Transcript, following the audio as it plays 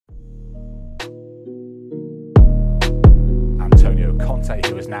Conte,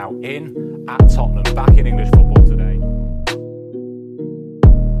 who is now in at Tottenham, back in English football today.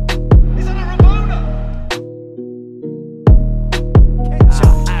 Is that a Ramona?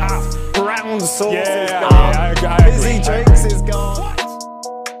 Brown sauce is Yeah, gone. I agree. Fizzy drinks is gone.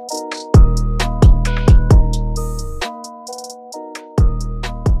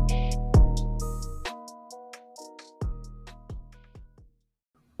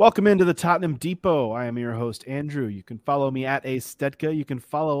 Welcome into the Tottenham Depot. I am your host, Andrew. You can follow me at Stedka. You can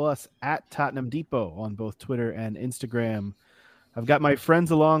follow us at Tottenham Depot on both Twitter and Instagram. I've got my friends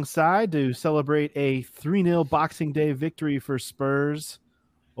alongside to celebrate a 3-0 Boxing Day victory for Spurs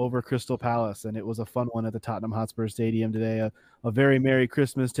over Crystal Palace, and it was a fun one at the Tottenham Hotspur Stadium today. A very Merry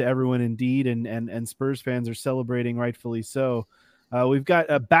Christmas to everyone indeed, and Spurs fans are celebrating, rightfully so. We've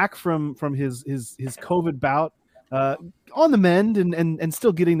got back from his COVID bout, on the mend and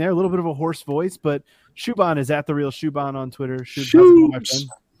still getting there. A little bit of a hoarse voice, but Shuban is at the real Shuban on Twitter. Shub, how's it going, my friend?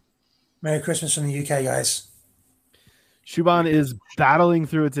 Merry Christmas from the UK, guys. Shuban is battling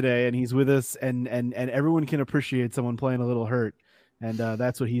through it today, and he's with us, and everyone can appreciate someone playing a little hurt, and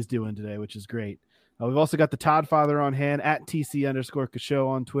that's what he's doing today, which is great. We've also got the Todd Father on hand at TC_Kasho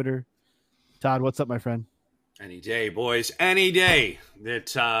on Twitter. Todd, what's up, my friend? Any day, boys. Any day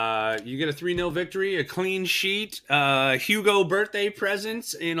that you get a 3-0 victory, a clean sheet, Hugo birthday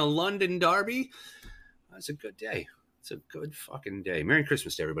presents in a London derby. That's a good day. It's a good fucking day. Merry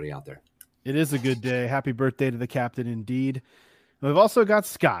Christmas to everybody out there. It is a good day. Happy birthday to the captain, indeed. We've also got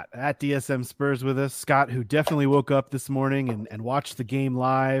Scott at DSM Spurs with us. Scott, who definitely woke up this morning and watched the game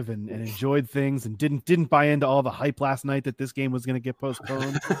live and enjoyed things and didn't buy into all the hype last night that this game was going to get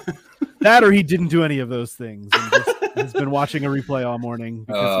postponed. That or he didn't do any of those things and just has been watching a replay all morning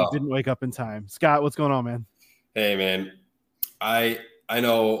because he didn't wake up in time. Scott, what's going on, man? Hey, man. I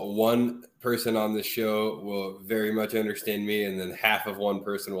know one person on the show will very much understand me, and then half of one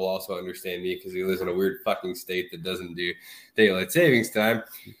person will also understand me because he lives in a weird fucking state that doesn't do daylight savings time.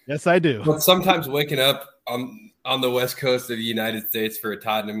 Yes, I do. But sometimes waking up on the west coast of the United States for a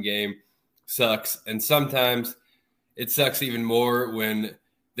Tottenham game sucks, and sometimes it sucks even more when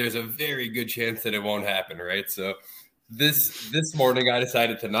there's a very good chance that it won't happen, right? So this morning I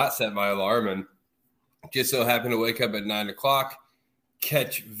decided to not set my alarm and just so happened to wake up at 9 o'clock,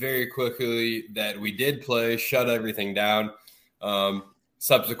 catch very quickly that we did play, shut everything down,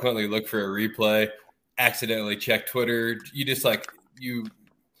 subsequently look for a replay, accidentally check Twitter. You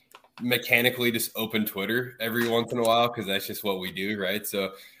mechanically just open Twitter every once in a while because that's just what we do, right?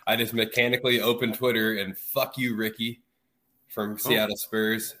 So I just mechanically opened Twitter and fuck you, Ricky from Seattle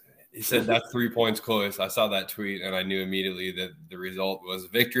Spurs. He said that's 3 points close. I saw that tweet and I knew immediately that the result was a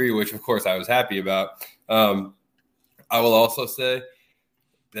victory, which of course I was happy about. I will also say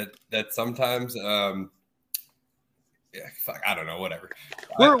that sometimes, I don't know, whatever.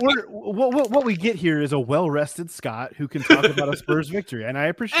 What we get here is a well-rested Scott who can talk about a Spurs victory, and I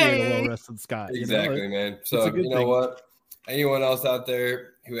appreciate a well-rested Scott. Exactly, man. So you know what? Anyone else out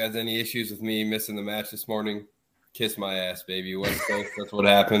there who has any issues with me missing the match this morning, kiss my ass, baby. West Coast, that's what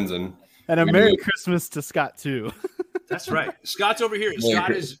happens. And a Merry Christmas to Scott too. That's right. Scott's over here.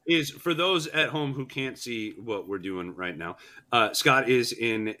 Scott is for those at home who can't see what we're doing right now. Scott is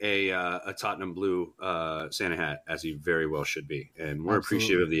in a Tottenham blue Santa hat, as he very well should be, and we're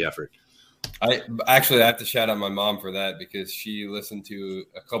appreciative of the effort. I have to shout out my mom for that because she listened to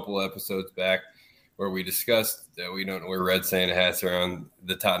a couple episodes back where we discussed that we don't wear red Santa hats around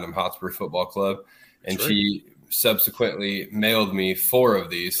the Tottenham Hotspur Football Club, and she subsequently mailed me 4 of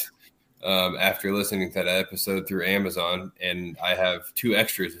these. After listening to that episode through Amazon, and I have 2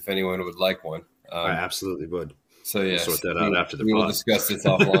 extras if anyone would like one. I absolutely would. So yeah, sort that out after the we pod. will discuss this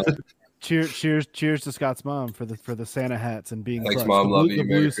offline. Cheers to Scott's mom for the Santa hats and being Thanks, clutch. Mom. Love you. The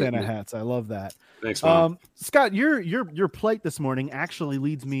Merry blue Santa Christmas. hats. I love that. Thanks, Mom. Scott, your plight this morning actually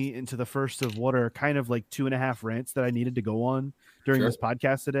leads me into the first of what are kind of like 2.5 rants that I needed to go on during this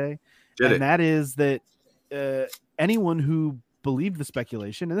podcast today, that is that anyone who believed the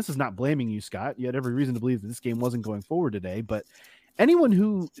speculation, and this is not blaming you, Scott. You had every reason to believe that this game wasn't going forward today, but anyone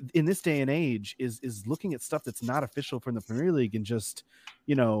who in this day and age is looking at stuff that's not official from the Premier League and just,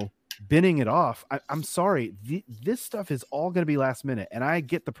 binning it off. I'm sorry. This stuff is all going to be last minute. And I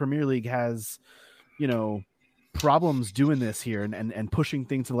get the Premier League has, problems doing this here and pushing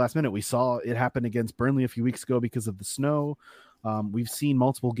things to the last minute. We saw it happen against Burnley a few weeks ago because of the snow. We've seen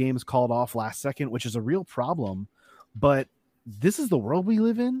multiple games called off last second, which is a real problem, but this is the world we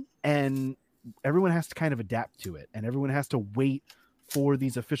live in, and everyone has to kind of adapt to it, and everyone has to wait for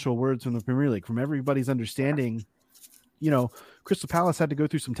these official words from the Premier League. From everybody's understanding, Crystal Palace had to go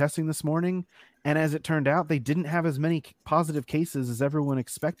through some testing this morning, and as it turned out, they didn't have as many positive cases as everyone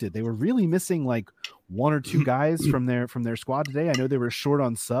expected. They were really missing like one or two guys from their squad today. I know they were short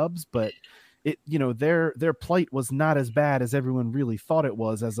on subs, but their plight was not as bad as everyone really thought it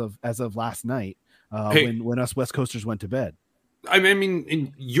was as of last night when us West Coasters went to bed. I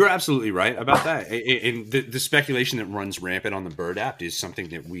mean, you're absolutely right about that. And the speculation that runs rampant on the Bird app is something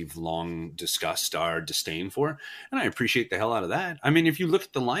that we've long discussed our disdain for. And I appreciate the hell out of that. I mean, if you look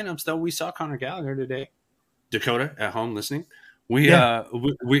at the lineups, though, we saw Conor Gallagher today. Dakota at home listening. We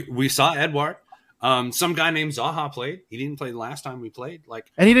saw Edouard. Some guy named Zaha played. He didn't play the last time we played.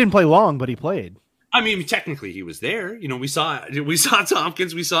 And he didn't play long, but he played. I mean, technically he was there. We saw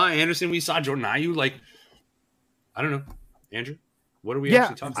Tompkins. We saw Anderson. We saw Jordan Ayew. I don't know. Andrew, what are we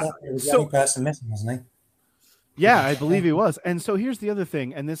actually talking about? He was the only person missing, wasn't he? Yeah, I believe he was. And so here's the other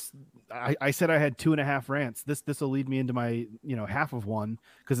thing. And this, I said I had 2.5 rants. This will lead me into my, half of one,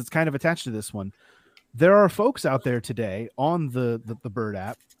 because it's kind of attached to this one. There are folks out there today on the Bird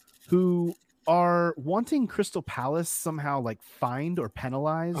app who are wanting Crystal Palace somehow fined or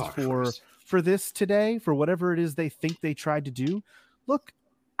penalized for this today, for whatever it is they think they tried to do. Look,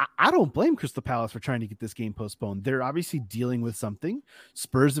 I don't blame Crystal Palace for trying to get this game postponed. They're obviously dealing with something.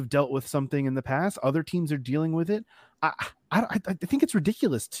 Spurs have dealt with something in the past. Other teams are dealing with it. I think it's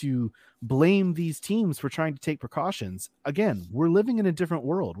ridiculous to blame these teams for trying to take precautions. Again, we're living in a different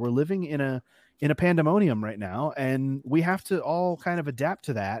world. We're living in a pandemonium right now, and we have to all kind of adapt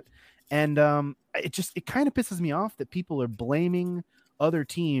to that. And it kind of pisses me off that people are blaming other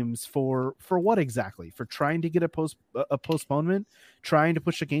teams for what exactly? For trying to get a postponement, trying to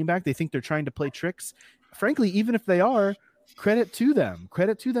push a game back. They think they're trying to play tricks. Frankly, even if they are, credit to them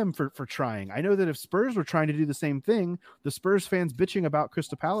for trying. I know that if Spurs were trying to do the same thing, the Spurs fans bitching about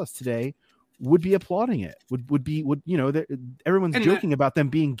Crystal Palace today would be applauding it. Everyone's joking about them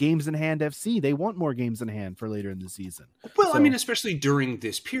being games in hand FC. They want more games in hand for later in the season. Well, I mean, especially during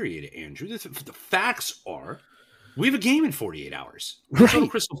this period, Andrew, the facts are we have a game in 48 hours. Right.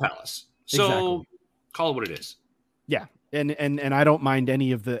 Crystal Palace. So exactly. Call it what it is. Yeah. And I don't mind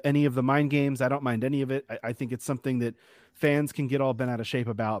any of the mind games. I don't mind any of it. I think it's something that fans can get all bent out of shape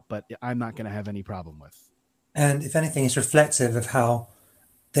about, but I'm not going to have any problem with. And if anything, it's reflective of how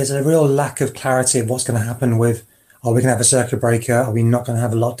there's a real lack of clarity of what's going to happen with, are we going to have a circuit breaker? Are we not going to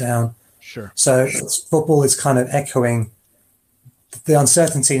have a lockdown? Sure. So football is kind of echoing the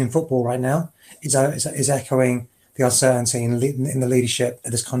uncertainty in football right now is echoing the uncertainty in the leadership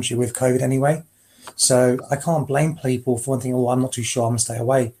of this country with COVID anyway. So I can't blame people for thinking, I'm not too sure, I'm going to stay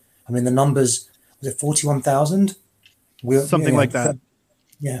away. I mean, the numbers, was it 41,000? Something like that.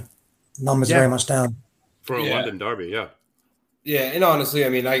 Yeah. Numbers very much down. For a London derby, yeah. Yeah, and honestly, I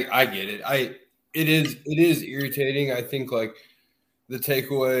mean, I get it. It is irritating. I think the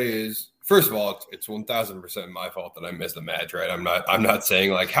takeaway is, first of all, it's 1,000% my fault that I missed the match, right? I'm not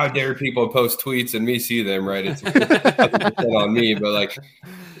saying how dare people post tweets and me see them, right? It's on me, but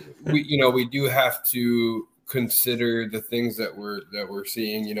we do have to consider the things that we're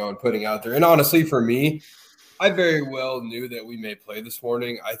seeing, and putting out there. And honestly, for me, I very well knew that we may play this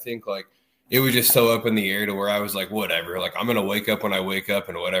morning. I think it was just so up in the air to where I was whatever. I'm gonna wake up when I wake up,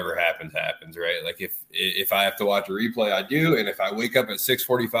 and whatever happens, right? If I have to watch a replay, I do, and if I wake up at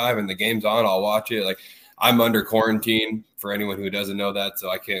 6:45 and the game's on, I'll watch it. I'm under quarantine for anyone who doesn't know that, so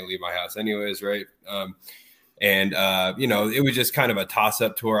I can't leave my house anyways, right? It was just kind of a toss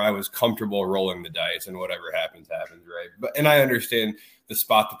up to where I was comfortable rolling the dice, and whatever happens, right? And I understand the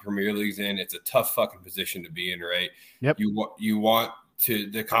spot the Premier League's in. It's a tough fucking position to be in, right? Yep. You want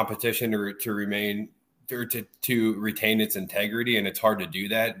the competition to remain or to retain its integrity, and it's hard to do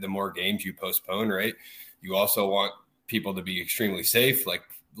that the more games you postpone, right? You also want people to be extremely safe.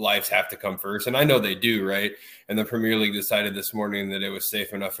 Lives have to come first, and I know they do, right? And the Premier League decided this morning that it was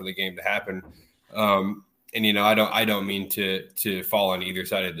safe enough for the game to happen. I don't mean to fall on either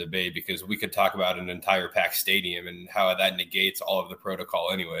side of the debate, because we could talk about an entire packed stadium and how that negates all of the protocol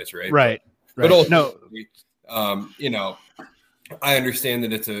anyways, right? Right. But ultimately, I understand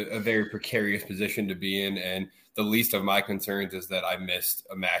that it's a very precarious position to be in, and the least of my concerns is that I missed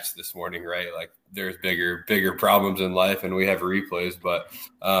a match this morning, right? There's bigger problems in life, and we have replays, but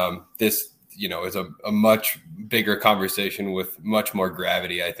this, is a much bigger conversation with much more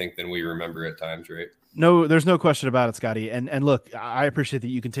gravity, I think, than we remember at times, right? No, there's no question about it, Scotty. And look, I appreciate that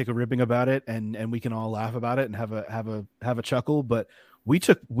you can take a ribbing about it, and we can all laugh about it and have a chuckle. But we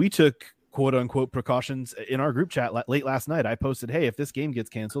took quote unquote precautions in our group chat late last night. I posted, hey, if this game gets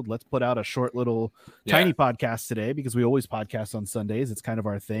canceled, let's put out a short little tiny podcast today, because we always podcast on Sundays. It's kind of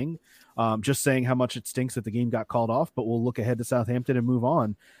our thing. Just saying how much it stinks that the game got called off, but we'll look ahead to Southampton and move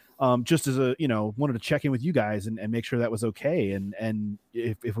on. Just as a, wanted to check in with you guys and make sure that was okay. And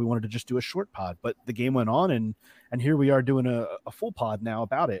if we wanted to just do a short pod, but the game went on, and here we are doing a full pod now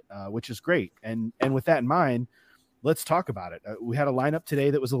about it, which is great. And with that in mind, let's talk about it. We had a lineup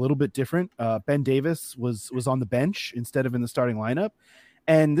today that was a little bit different. Ben Davis was on the bench instead of in the starting lineup.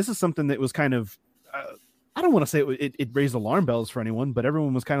 And this is something that was kind of, I don't want to say it raised alarm bells for anyone, but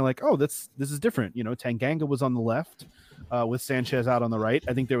everyone was kind of like, oh, this is different. Tanganga was on the left with Sanchez out on the right.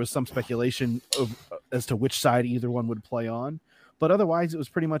 I think there was some speculation as to which side either one would play on. But otherwise, it was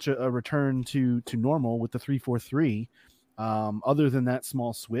pretty much a return to normal with the 3-4-3, other than that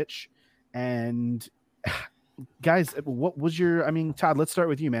small switch. And guys, what was Todd, let's start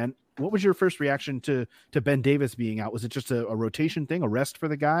with you, man. What was your first reaction to Ben Davis being out? Was it just a rotation thing, a rest for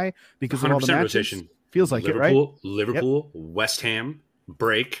the guy because of all the matches? Rotation. Feels like Liverpool, it, right? Liverpool, yep. West Ham,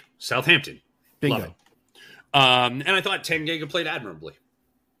 break, Southampton. Bingo. Love it. And I thought Tanganga played admirably.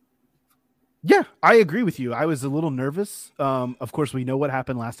 Yeah, I agree with you. I was a little nervous. Of course, we know what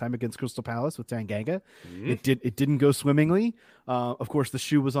happened last time against Crystal Palace with Tanganga. Mm-hmm. It didn't go swimmingly. Of course, the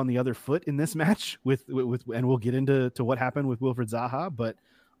shoe was on the other foot in this match with and we'll get into what happened with Wilfried Zaha. But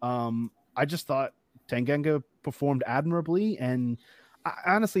I just thought Tanganga performed admirably, and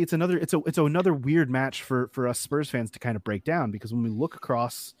honestly, it's another weird match for us Spurs fans to kind of break down, because when we look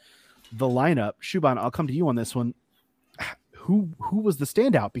across the lineup, Shuban, I'll come to you on this one. Who was the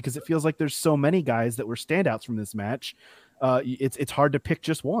standout? Because it feels like there's so many guys that were standouts from this match. It's hard to pick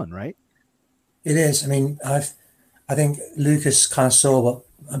just one, right? It is. I mean, I think Lucas kind of saw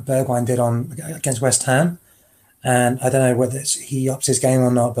what Bergwijn did against West Ham, and I don't know whether he ups his game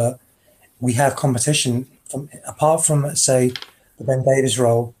or not, but we have competition apart from, say, the Ben Davis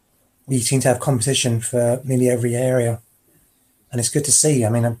role. We seem to have competition for nearly every area, and it's good to see. I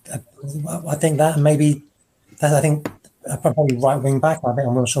mean, I think that maybe that I think. Probably right wing back. I think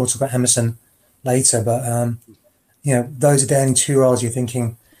I'm not sure we'll talk about Emerson later, but those are the only two roles you're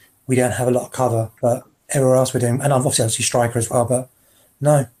thinking we don't have a lot of cover, but everywhere else we're doing, and obviously striker as well. But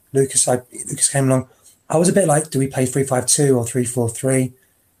no, Lucas came along. I was a bit like, do we play 3-5-2 or 3-4-3?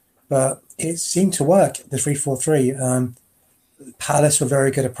 But it seemed to work, the 3-4-3. Palace were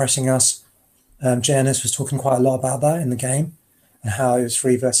very good at pressing us. Janus was talking quite a lot about that in the game and how it was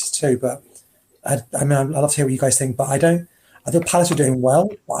 3 versus 2, but I'd love to hear what you guys think, but I thought Palace were doing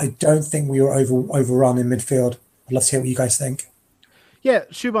well, but I don't think we were overrun in midfield. I'd love to hear what you guys think. Yeah,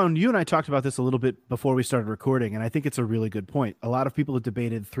 Shuban, you and I talked about this a little bit before we started recording, and I think it's a really good point. A lot of people have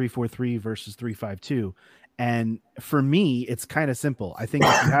debated 3-4-3 versus 3-5-2, and for me, it's kind of simple. I think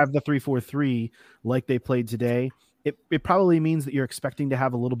if you have the 3-4-3 like they played today, it probably means that you're expecting to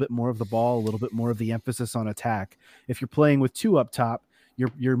have a little bit more of the ball, a little bit more of the emphasis on attack. If you're playing with 2 up top,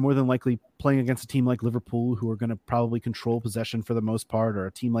 you're more than likely playing against a team like Liverpool, who are going to probably control possession for the most part, or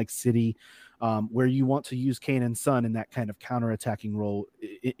a team like City, where you want to use Kane and Son in that kind of counter-attacking role,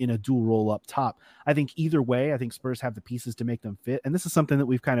 in a dual role up top. I think either way, I think Spurs have the pieces to make them fit. And this is something that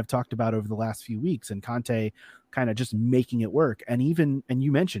we've kind of talked about over the last few weeks, and Conte kind of just making it work. And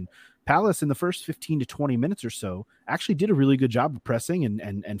you mentioned Palace in the first 15 to 20 minutes or so actually did a really good job of pressing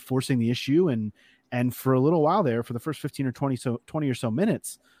and forcing the issue. And for a little while there, for the first 15 or 20 or so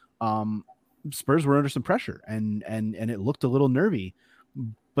minutes, Spurs were under some pressure and it looked a little nervy,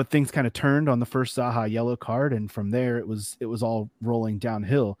 but things kind of turned on the first Zaha yellow card. And from there, it was all rolling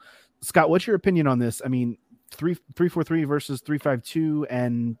downhill. Scott, what's your opinion on this? I mean, 3-4-3 versus 3-5-2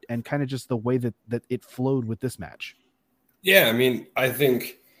 and kind of just the way that it flowed with this match. Yeah. I mean, I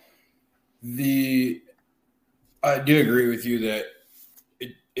think I do agree with you that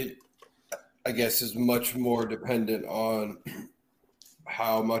it I guess is much more dependent on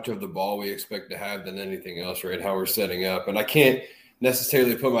how much of the ball we expect to have than anything else, right? How we're setting up. And I can't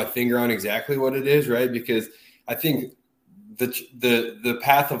necessarily put my finger on exactly what it is, right? Because I think the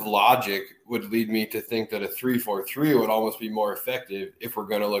path of logic would lead me to think that a 3-4-3 would almost be more effective if we're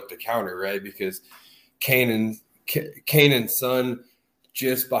going to look to counter, right? Because Kane and Son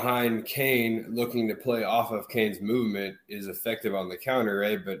just behind Kane looking to play off of Kane's movement is effective on the counter,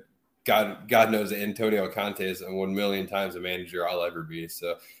 right? But God knows that Antonio Conte is 1 million times a manager I'll ever be.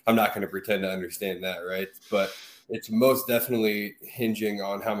 So I'm not going to pretend to understand that, right? But it's most definitely hinging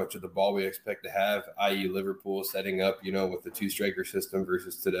on how much of the ball we expect to have, i.e. Liverpool setting up, with the 2-striker system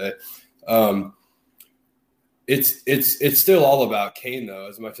versus today. It's still all about Kane, though,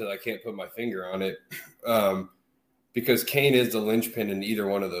 as much as I can't put my finger on it. because Kane is the linchpin in either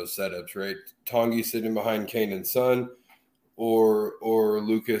one of those setups, right? Tongi sitting behind Kane and Son, or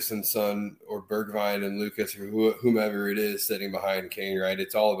Lucas and Son, or Bergwijn and Lucas, or whomever it is sitting behind Kane, right?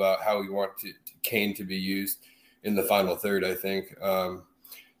 It's all about how we want Kane to be used in the final third, I think.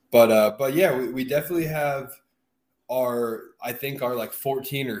 But yeah, we definitely have our like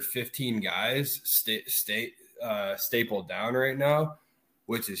 14 or 15 guys stapled down right now,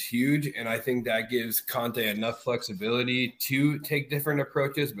 which is huge. And I think that gives Conte enough flexibility to take different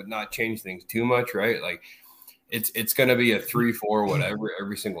approaches, but not change things too much, right? Like it's going to be a 3-4, whatever,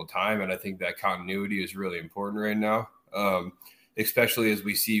 every single time. And I think that continuity is really important right now, especially as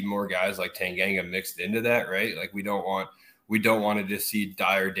we see more guys like Tanganga mixed into that, right? Like we don't want to just see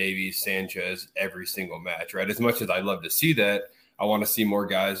Dyer, Davies, Sanchez every single match, right? As much as I love to see that, I want to see more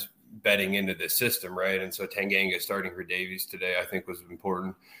guys betting into this system, right? And so Tanganga starting for Davies today, I think, was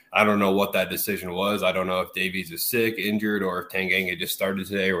important. I don't know what that decision was. I don't know if Davies is sick, injured, or if Tanganga just started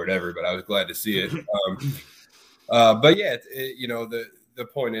today or whatever, but I was glad to see it. But yeah, the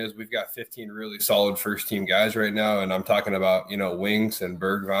point is we've got 15 really solid first-team guys right now, and I'm talking about, Winks and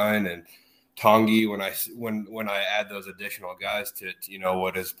Bergwijn and Tongi when I add those additional guys to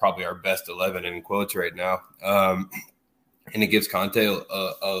what is probably our best 11 in quotes right now. And it gives Conte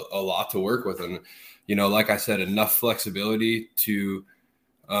a lot to work with. And, like I said, enough flexibility to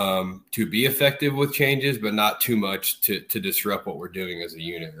be effective with changes, but not too much to disrupt what we're doing as a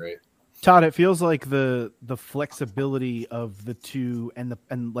unit, right? Todd, it feels like the flexibility of the two and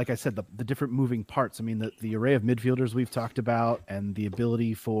like I said, the different moving parts. I mean, the array of midfielders we've talked about and the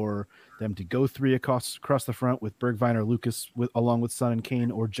ability for them to go three across the front with Bergwijn or Lucas along with Son and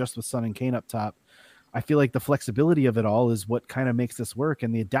Kane, or just with Son and Kane up top. I feel like the flexibility of it all is what kind of makes this work,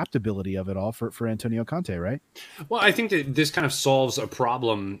 and the adaptability of it all for Antonio Conte, right? Well, I think that this kind of solves a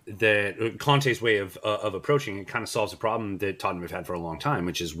problem that Conte's way of approaching it kind of solves a problem that Tottenham have had for a long time,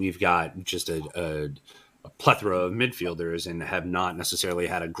 which is we've got just a plethora of midfielders and have not necessarily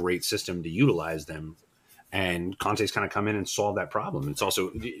had a great system to utilize them. And Conte's kind of come in and solved that problem. It's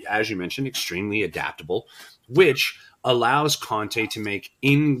also, as you mentioned, extremely adaptable, which allows Conte to make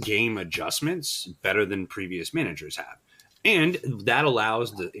in-game adjustments better than previous managers have. And that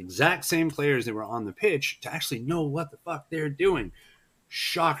allows the exact same players that were on the pitch to actually know what the fuck they're doing.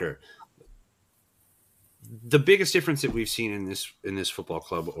 Shocker. The biggest difference that we've seen in this football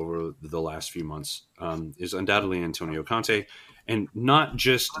club over the last few months is undoubtedly Antonio Conte, and not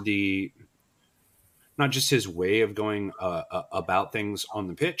just his way of going about things on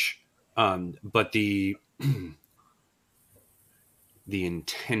the pitch, but the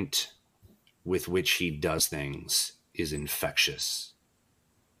intent with which he does things is infectious.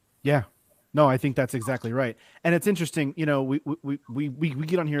 Yeah, no, I think that's exactly right. And it's interesting, we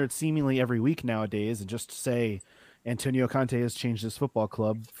get on here seemingly every week nowadays and just say Antonio Conte has changed this football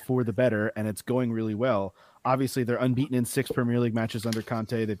club for the better, and it's going really well. Obviously, they're unbeaten in 6 Premier League matches under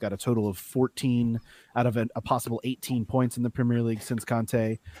Conte. They've got a total of 14 out of a possible 18 points in the Premier League since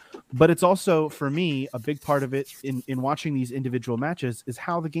Conte. But it's also, for me, a big part of it in watching these individual matches is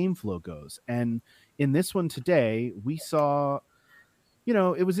how the game flow goes. And in this one today, we saw,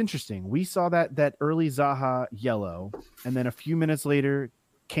 it was interesting. We saw that early Zaha yellow, and then a few minutes later,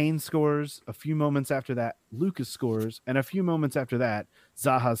 Kane scores. A few moments after that, Lucas scores. And a few moments after that,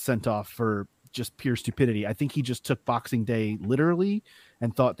 Zaha's sent off for just pure stupidity. I think he just took Boxing Day literally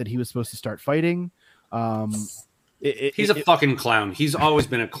and thought that he was supposed to start fighting. He's a fucking clown. He's always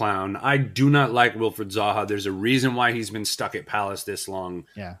been a clown. I do not like Wilfried Zaha. There's a reason why he's been stuck at Palace this long.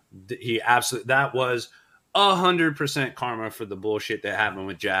 Yeah. That was 100% karma for the bullshit that happened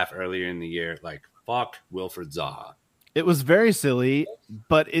with Jaff earlier in the year. Like, fuck Wilfried Zaha. It was very silly,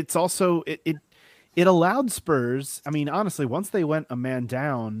 but it's also, it allowed Spurs. I mean, honestly, once they went a man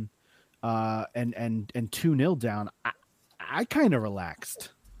down, and 2-0 down, I kind of relaxed.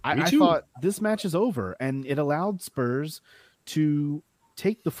 I thought this match is over, and it allowed Spurs to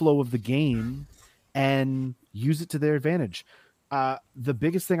take the flow of the game and use it to their advantage. The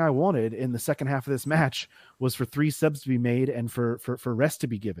biggest thing I wanted in the second half of this match was for 3 subs to be made and for rest to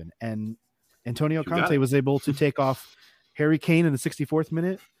be given. And Antonio Conte was able to take off Harry Kane in the 64th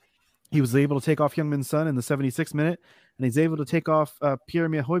minute. He was able to take off Heung-min Son in the 76th minute, and he's able to take off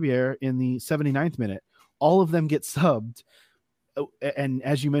Pierre-Emile Højbjerg in the 79th minute. All of them get subbed. And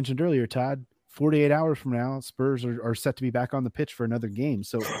as you mentioned earlier, Todd, 48 hours from now, Spurs are set to be back on the pitch for another game.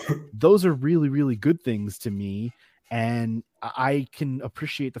 So those are really, really good things to me. And I can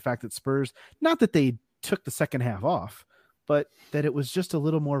appreciate the fact that Spurs, not that they took the second half off, but that it was just a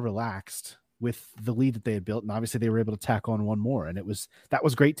little more relaxed with the lead that they had built. And obviously they were able to tack on one more. And that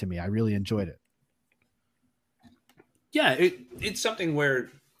was great to me. I really enjoyed it. Yeah, it's something where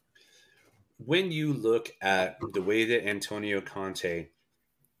when you look at the way that Antonio Conte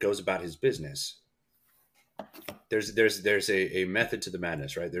goes about his business, there's a method to the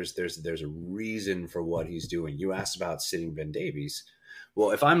madness, right? There's a reason for what he's doing. You asked about sitting Ben Davies.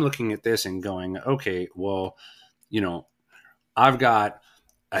 Well, if I'm looking at this and going, okay, well, I've got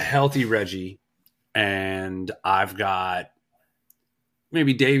a healthy Reggie, and I've got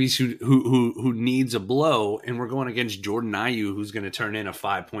maybe Davies who needs a blow, and we're going against Jordan Ayew, who's going to turn in a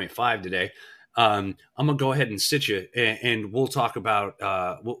 5.5 today. I'm gonna go ahead and sit you, and we'll talk about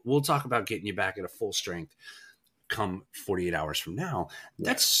we'll talk about getting you back at a full strength come 48 hours from now.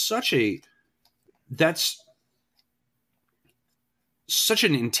 That's such an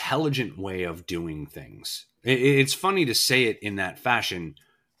intelligent way of doing things. It's funny to say it in that fashion,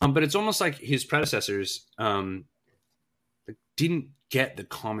 but it's almost like his predecessors didn't get the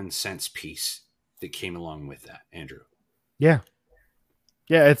common sense piece that came along with that, Andrew. Yeah.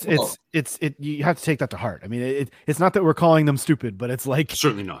 Yeah, it's you have to take that to heart. I mean, it's not that we're calling them stupid, but it's like,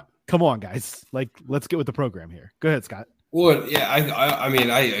 certainly not. Come on, guys. Like, let's get with the program here. Go ahead, Scott. Well, yeah, I mean,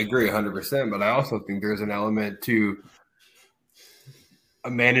 I agree 100%, but I also think there's an element to a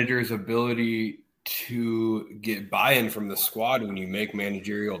manager's ability to get buy-in from the squad when you make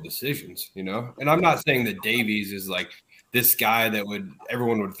managerial decisions, And I'm not saying that Davies is like this guy that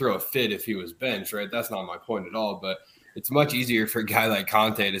everyone would throw a fit if he was benched, right? That's not my point at all, but it's much easier for a guy like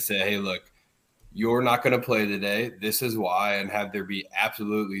Conte to say, hey, look, you're not going to play today. This is why, and have there be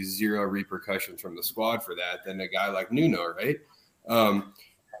absolutely zero repercussions from the squad for that than a guy like Nuno, right?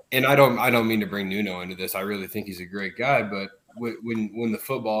 And I don't mean to bring Nuno into this. I really think he's a great guy, but when the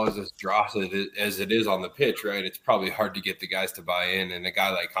football is as dross as it is on the pitch, right, it's probably hard to get the guys to buy in. And a guy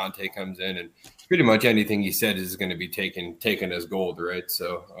like Conte comes in, and pretty much anything he said is going to be taken as gold, right?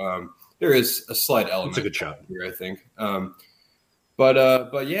 So there is a slight element. That's a good shot here, I think.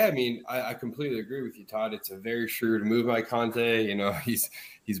 But yeah, I mean, I completely agree with you, Todd. It's a very shrewd move by Conte.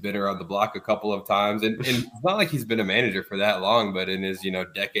 He's been around the block a couple of times, and it's not like he's been a manager for that long, but in his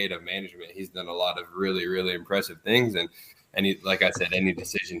decade of management, he's done a lot of really, really impressive things. And he, like I said, any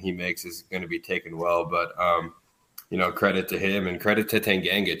decision he makes is going to be taken well. But credit to him and credit to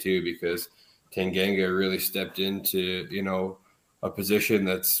Tanganga too, because Tanganga really stepped into a position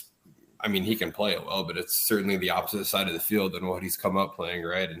that's. I mean, he can play it well, but it's certainly the opposite side of the field than what he's come up playing,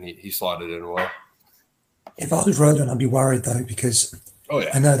 right? And he slotted in well. If I was Rodon, I'd be worried, though, because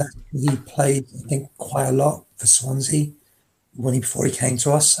I know that he played, I think, quite a lot for Swansea before he came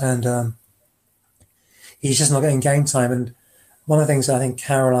to us, and he's just not getting game time. And one of the things I think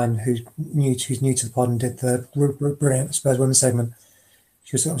Caroline, who's new to the pod and did the brilliant Spurs Women's segment,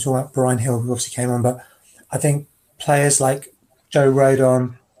 she was talking about Brian Hill, who obviously came on, but I think players like Joe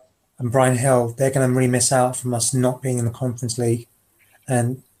Rodon and Brian Hill, they're going to really miss out from us not being in the Conference League.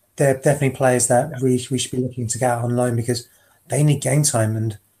 And they're definitely players that we should be looking to get out on loan because they need game time.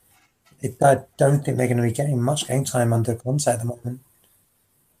 And I don't think they're going to be getting much game time under Conte at the moment.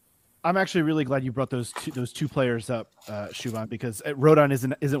 I'm actually really glad you brought those two players up, Shuban, because Rodon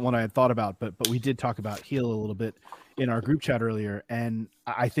isn't one I had thought about, but we did talk about Hill a little bit in our group chat earlier. And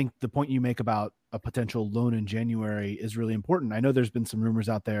I think the point you make about a potential loan in January is really important. I know there's been some rumors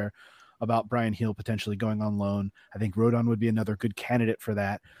out there about Brian Hill potentially going on loan. I think Rodon would be another good candidate for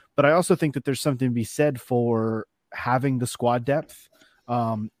that. But I also think that there's something to be said for having the squad depth.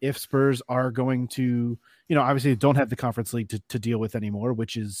 If Spurs are going to, obviously don't have the Conference League to deal with anymore,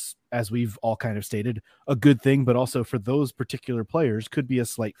 which is, as we've all kind of stated, a good thing, but also for those particular players could be a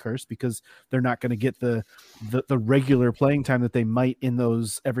slight curse because they're not going to get the regular playing time that they might in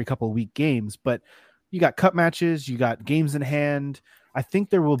those every couple of week games. But you got cup matches, you got games in hand. I think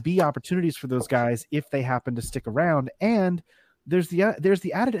there will be opportunities for those guys if they happen to stick around. And there's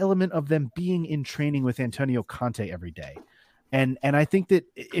the added element of them being in training with Antonio Conte every day. And I think that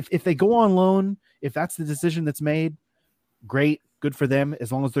if they go on loan, if that's the decision that's made, great, good for them,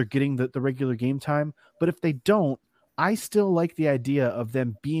 as long as they're getting the regular game time. But if they don't, I still like the idea of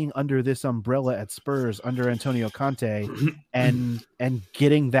them being under this umbrella at Spurs under Antonio Conte and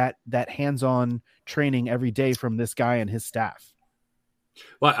getting that hands-on training every day from this guy and his staff.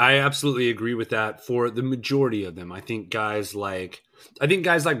 Well, I absolutely agree with that for the majority of them. I think guys like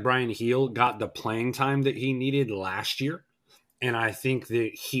Brian Hill got the playing time that he needed last year. And I think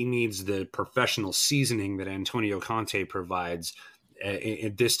that he needs the professional seasoning that Antonio Conte provides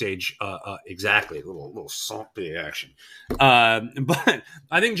at this stage. Exactly. A little salty action. But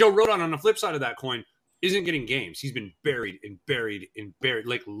I think Joe Rodon on the flip side of that coin isn't getting games. He's been buried,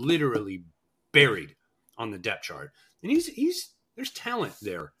 like literally buried on the depth chart. And there's talent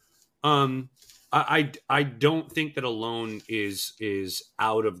there. I don't think that a loan is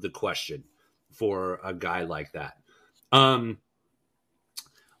out of the question for a guy like that. But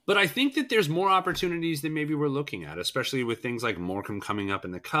I think that there's more opportunities than maybe we're looking at, especially with things like Morecambe coming up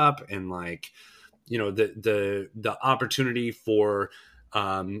in the Cup and like, you know, the opportunity for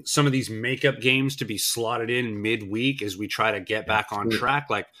some of these makeup games to be slotted in midweek as we try to get back on track.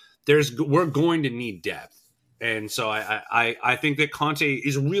 Like we're going to need depth. And so I think that Conte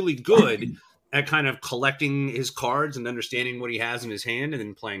is really good at kind of collecting his cards and understanding what he has in his hand and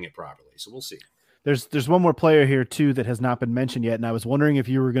then playing it properly. So we'll see. There's one more player here too that has not been mentioned yet, and I was wondering if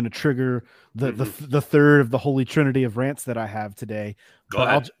you were going to trigger the third of the holy trinity of rants that I have today.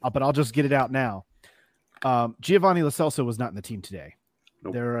 But I'll just get it out now. Giovanni Lo Celso was not in the team today.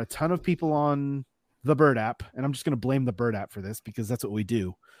 Nope. There are a ton of people on the Bird app, and I'm just going to blame the Bird app for this because that's what we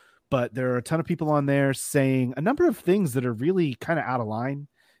do. But there are a ton of people on there saying a number of things that are really kind of out of line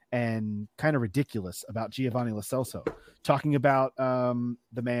and kind of ridiculous about Giovanni Lo Celso, talking about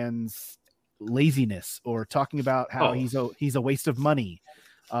the man's laziness, or talking about how he's a waste of money,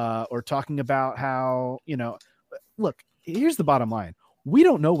 or talking about how, you know, look, here's the bottom line. We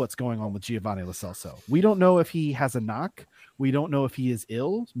don't know what's going on with Giovanni Lo Celso. We don't know if he has a knock. We don't know if he is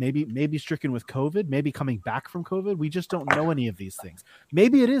ill, maybe stricken with COVID, maybe coming back from COVID. We just don't know any of these things.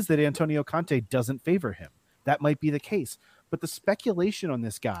 Maybe it is that Antonio Conte doesn't favor him. That might be the case. But the speculation on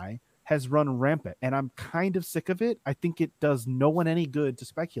this guy has run rampant, and I'm kind of sick of it. I think it does no one any good to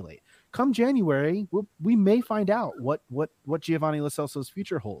speculate. Come January, we may find out what Giovanni Lo Celso's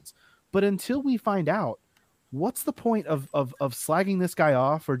future holds. But until we find out, what's the point of slagging this guy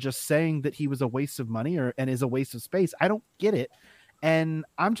off or just saying that he was a waste of money and is a waste of space? I don't get it. And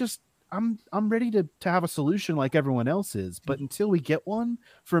I'm ready to have a solution like everyone else is. But until we get one,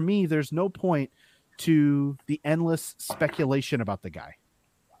 for me, there's no point to the endless speculation about the guy.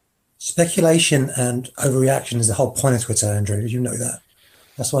 Speculation and overreaction is the whole point of Twitter, Andrew. Did you know that?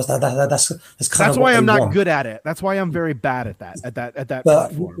 That's why I'm not good at it. That's why I'm very bad at that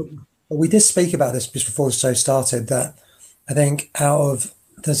platform. We did speak about this just before the show started, that I think out of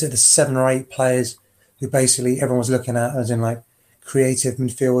the 7 or 8 players who basically everyone was looking at as in like creative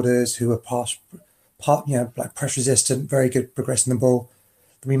midfielders who were like press resistant, very good progressing the ball.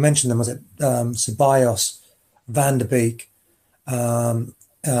 We mentioned them, was it Ceballos, Van der Beek, obviously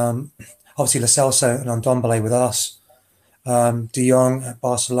Lo Celso and Ndombele with us, De Jong at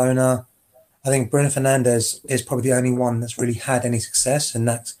Barcelona. I think Bruno Fernandes is probably the only one that's really had any success in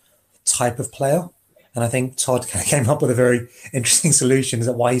that type of player. And I think Todd came up with a very interesting solution as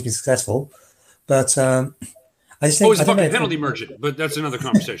to why he's been successful. But I just think... he's a fucking penalty merchant, but that's another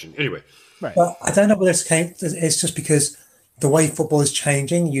conversation. Anyway. Right. But I don't know whether it's just because the way football is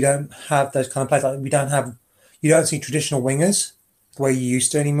changing, you don't have those kind of players. Like you don't see traditional wingers the way you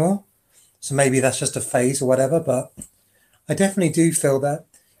used to anymore. So maybe that's just a phase or whatever. But I definitely do feel that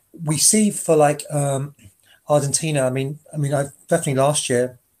we see for like Argentina. I mean, I definitely last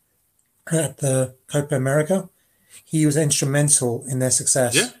year at the Copa America, he was instrumental in their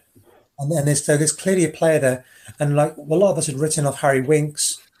success. Yeah. And there's clearly a player there. And like a lot of us had written off Harry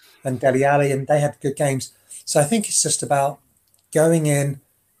Winks and Dele Alli, and they had good games. So I think it's just about going in,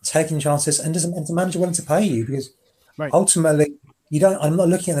 taking chances, and the manager willing to pay you, because ultimately I'm not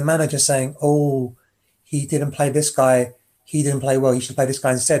looking at the manager saying, oh, he didn't play this guy, he didn't play well, he should play this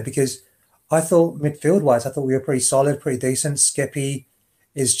guy instead, because I thought midfield-wise, I thought we were pretty solid, pretty decent. Skippy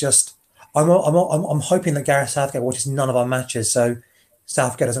is just... I'm hoping that Gareth Southgate watches none of our matches, so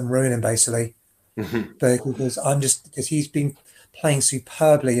Southgate doesn't ruin him, basically. Mm-hmm. But because he's been playing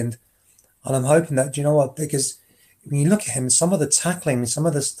superbly, and I'm hoping that, you know what, because when you look at him, some of the tackling, some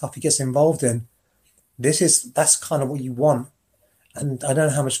of the stuff he gets involved in, that's kind of what you want. And I don't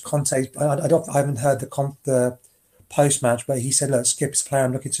know how much Conte. I haven't heard the post match, but he said, "Look, Skip's player.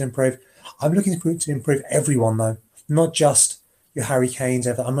 I'm looking to improve. I'm looking to improve everyone, though, not just your Harry Kane's.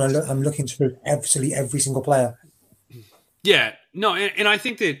 I'm looking to improve absolutely every single player." Yeah, no, and I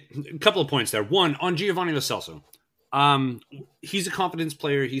think that a couple of points there. One, on Giovanni Lo Celso, he's a confidence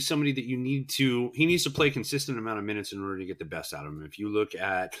player. He's somebody that he needs to play a consistent amount of minutes in order to get the best out of him. If you look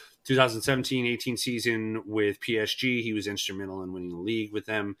at 2017-18 season with PSG, he was instrumental in winning the league with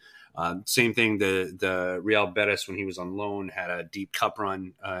them. Same thing, the Real Betis, when he was on loan, had a deep cup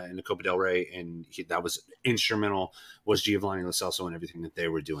run in the Copa del Rey, and that was instrumental, was Giovanni Lo Celso and everything that they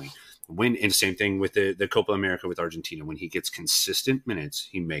were doing. And same thing with the Copa America with Argentina. When he gets consistent minutes,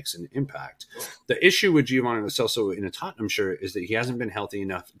 he makes an impact. The issue with Giovanni Lo Celso in a Tottenham shirt is that he hasn't been healthy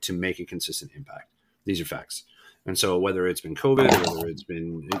enough to make a consistent impact. These are facts. And so whether it's been COVID, or whether it's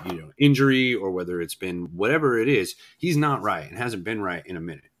been injury, or whether it's been whatever it is, he's not right and hasn't been right in a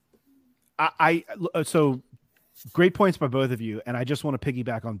minute. So great points by both of you, and I just want to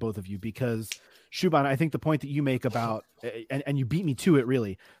piggyback on both of you because Shuban, I think the point that you make about, and you beat me to it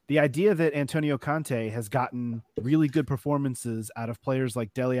really, the idea that Antonio Conte has gotten really good performances out of players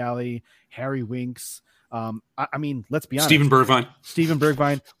like Dele Alli, Harry Winks. I mean, let's be honest. Steven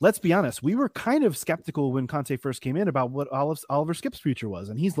Bergwijn. Let's be honest. We were kind of skeptical when Conte first came in about what Oliver Skipp's future was,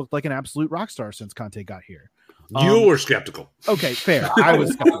 and he's looked like an absolute rock star since Conte got here. You were skeptical. Okay, fair. I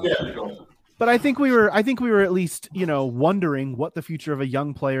was skeptical. But I think we were at least, wondering what the future of a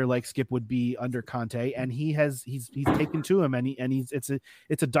young player like Skip would be under Conte, and he's taken to him, and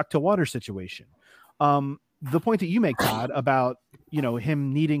it's a duck to water situation. The point that you make, Todd, about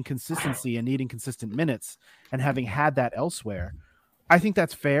him needing consistency and needing consistent minutes and having had that elsewhere, I think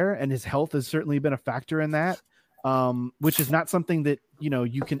that's fair, and his health has certainly been a factor in that. Which is not something that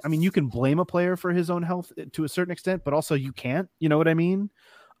you can blame a player for his own health to a certain extent, but also you can't. You know what I mean?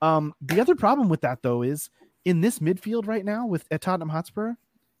 The other problem with that, though, is in this midfield right now at Tottenham Hotspur,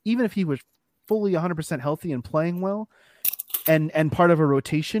 even if he was fully 100% healthy and playing well and part of a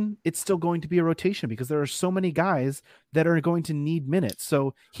rotation, it's still going to be a rotation because there are so many guys that are going to need minutes.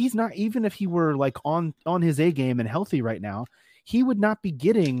 So he's not, even if he were like on his A game and healthy right now, he would not be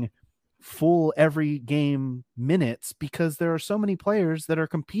getting full every game minutes because there are so many players that are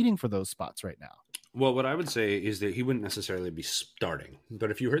competing for those spots right now. Well, what I would say is that he wouldn't necessarily be starting.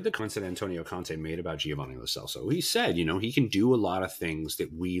 But if you heard the comments that Antonio Conte made about Giovanni Lo Celso, he said, he can do a lot of things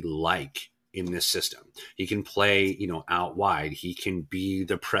that we like in this system. He can play, out wide. He can be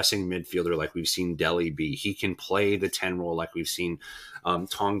the pressing midfielder like we've seen Dele be. He can play the 10 role like we've seen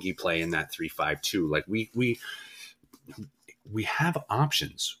Tongi play in that 3-5-2. Like we have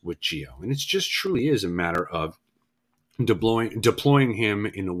options with Gio, and it just truly is a matter of deploying him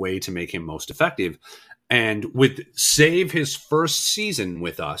in a way to make him most effective. And save his first season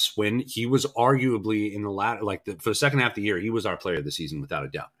with us when he was arguably in the latter, for the second half of the year, he was our player of the season without a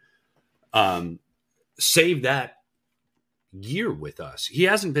doubt. Save that year with us. He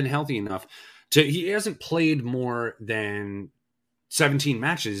hasn't been healthy enough he hasn't played more than 17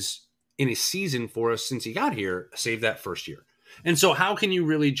 matches in a season for us since he got here, save that first year. And so how can you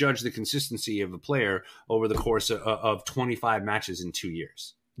really judge the consistency of a player over the course of 25 matches in 2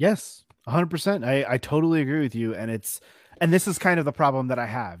 years? Yes, 100%. I totally agree with you. And this is kind of the problem that I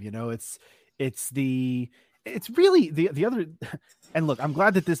have, it's really the other, and look, I'm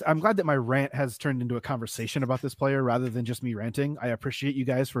glad that my rant has turned into a conversation about this player rather than just me ranting. I appreciate you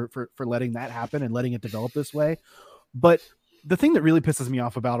guys for letting that happen and letting it develop this way. But the thing that really pisses me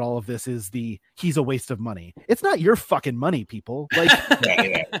off about all of this is he's a waste of money. It's not your fucking money, people. Like,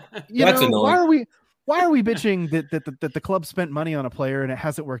 why are we bitching that the club spent money on a player and it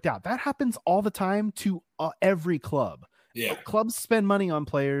hasn't worked out? That happens all the time to every club. Yeah. Clubs spend money on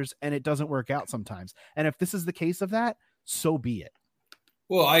players and it doesn't work out sometimes. And if this is the case of that, so be it.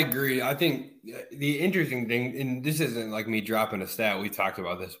 Well, I agree. I think the interesting thing, and this isn't like me dropping a stat. We talked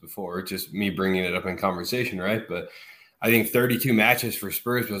about this before. It's just me bringing it up in conversation, right? But I think 32 matches for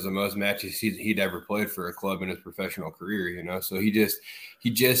Spurs was the most matches he'd ever played for a club in his professional career, So he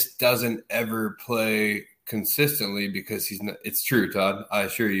just doesn't ever play consistently because he's not. It's true, Todd. I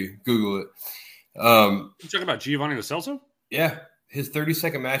assure you. Google it. You talking about Giovanni Lo Celso? Yeah. His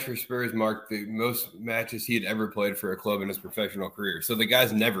 32nd match for Spurs marked the most matches he had ever played for a club in his professional career. So the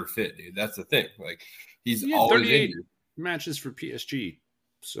guy's never fit, dude. That's the thing. Like, he's always 38 injured. Matches for PSG.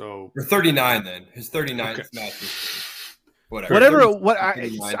 So or 39 then. His 39th okay. matches. I'll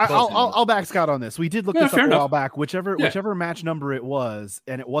back Scott on this. We did look this up a while back. Whichever match number it was,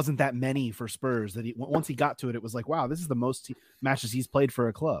 and it wasn't that many for Spurs. That once he got to it, it was like, wow, this is the most matches he's played for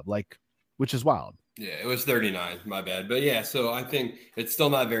a club. Like, which is wild. Yeah, it was 39. My bad. But yeah, so I think it's still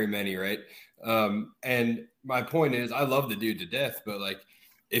not very many, right? And my point is, I love the dude to death, but like,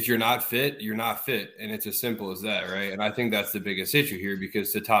 if you're not fit, you're not fit, and it's as simple as that, right? And I think that's the biggest issue here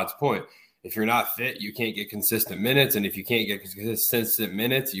because to Todd's point. If you're not fit, you can't get consistent minutes. And if you can't get consistent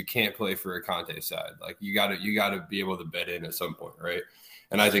minutes, you can't play for a Conte side. Like you gotta be able to bet in at some point, right?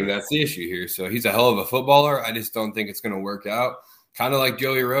 And I think that's the issue here. So he's a hell of a footballer. I just don't think it's going to work out. Kind of like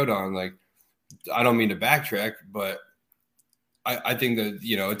Joey Rodon. Like, I don't mean to backtrack, but I think that,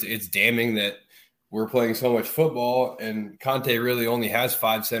 it's damning that we're playing so much football and Conte really only has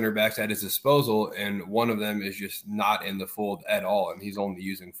 5 center backs at his disposal. And one of them is just not in the fold at all. And he's only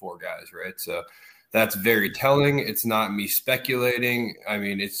using 4 guys, right? So that's very telling. It's not me speculating. I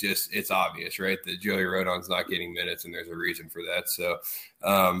mean, it's obvious, right? That Joey Rodon's not getting minutes and there's a reason for that. So,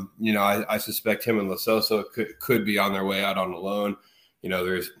 I suspect him and Lo Celso could be on their way out on a loan.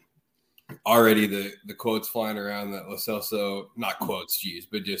 There's already the quotes flying around that Lo Celso, not quotes, geez,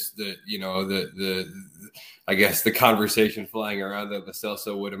 but just the I guess the conversation flying around that Lo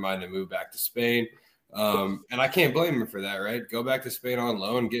Celso wouldn't mind to move back to Spain. And I can't blame him for that, right? Go back to Spain on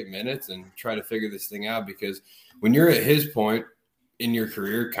loan, get minutes, and try to figure this thing out. Because when you're at his point in your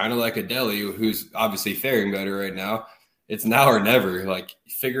career, kind of like Adeli, who's obviously faring better right now, it's now or never. Like,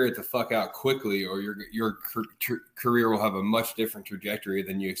 figure it the fuck out quickly, or your career will have a much different trajectory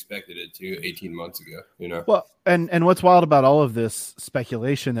than you expected it to 18 months ago. You know. Well, and what's wild about all of this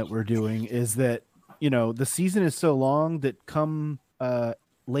speculation that we're doing is that, you know, the season is so long that come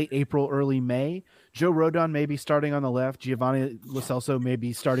late April, early May, Joe Rodon may be starting on the left. Giovanni Lo Celso may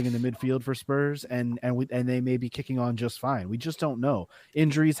be starting in the midfield for Spurs, and they may be kicking on just fine. We just don't know.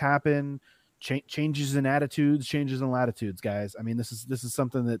 Injuries happen, changes in attitudes, changes in latitudes, guys. I mean, this is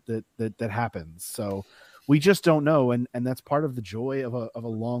something that happens. So we just don't know, and that's part of the joy of a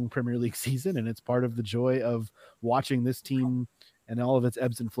long Premier League season, and it's part of the joy of watching this team and all of its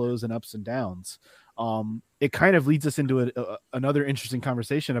ebbs and flows and ups and downs. It kind of leads us into another interesting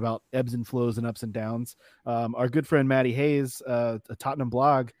conversation about ebbs and flows and ups and downs. Our good friend Matty Hayes, a Tottenham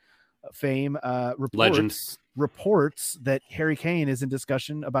blog fame, reports that Harry Kane is in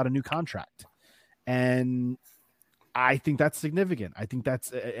discussion about a new contract. And I think that's significant. I think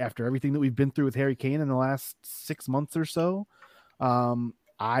that's, after everything that we've been through with Harry Kane in the last 6 months or so,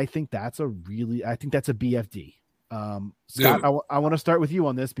 I think that's a BFD. Scott, I want to start with you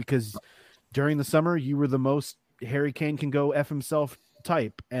on this, because during the summer, you were the most Harry Kane can go F himself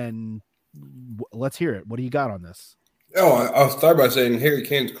type, and let's hear it. What do you got on this? Oh, I'll start by saying Harry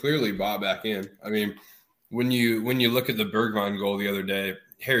Kane's clearly bought back in. I mean, when you look at the Bergwijn goal the other day,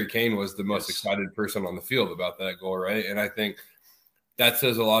 Harry Kane was the most excited person on the field about that goal, right? And I think that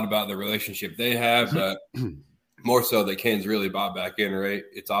says a lot about the relationship they have, but more so that Kane's really bought back in, right?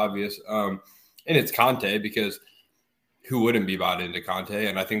 It's obvious. And it's Conte, because who wouldn't be bought into Conte?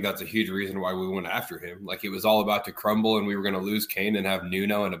 And I think that's a huge reason why we went after him. Like, it was all about to crumble, and we were going to lose Kane and have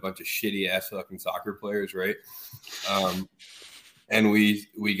Nuno and a bunch of shitty ass fucking soccer players, right? And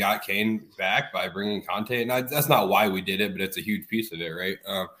we got Kane back by bringing Conte. And that's not why we did it, but it's a huge piece of it, right?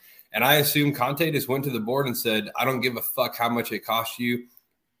 And I assume Conte just went to the board and said, I don't give a fuck how much it costs you.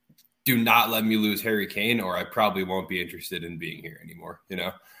 Do not let me lose Harry Kane, or I probably won't be interested in being here anymore, you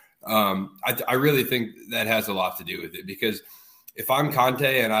know? I really think that has a lot to do with it, because if I'm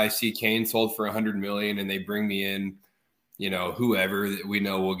Conte and I see Kane sold for $100 million and they bring me in, you know, whoever that we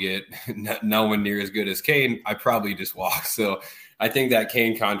know will get no one near as good as Kane, I probably just walk. So I think that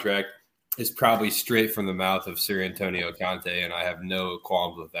Kane contract is probably straight from the mouth of Sir Antonio Conte, and I have no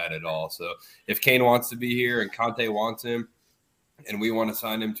qualms with that at all. So if Kane wants to be here and Conte wants him, and we want to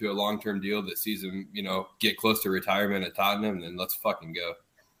sign him to a long-term deal that sees him, you know, get close to retirement at Tottenham, then let's fucking go.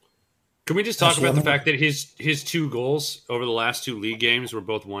 Can we just talk about the fact that his 2 goals over the last 2 league games were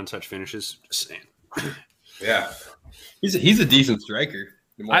both one-touch finishes? Just saying. Yeah. He's a decent striker.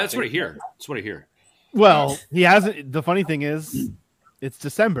 That's what I hear. That's what I hear. Well, he hasn't. The funny thing is, it's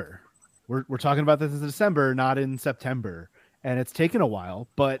December. We're talking about this in December, not in September, and it's taken a while.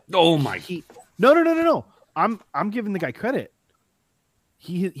 But oh my, no. I'm giving the guy credit.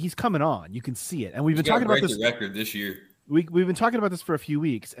 He's coming on. You can see it, and we've been talking about this record this year. We've been talking about this for a few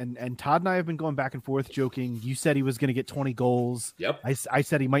weeks, and Todd and I have been going back and forth, joking. You said he was going to get 20 goals. Yep. I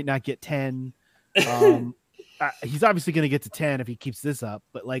said he might not get 10. He's obviously going to get to 10 if he keeps this up.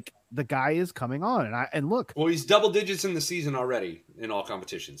 But like, the guy is coming on, and look. Well, he's double digits in the season already in all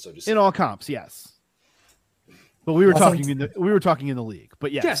competitions. So just in all comps, yes. But we were talking in the league.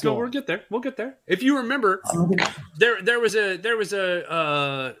 But yes, no, we'll get there. We'll get there. If you remember, there was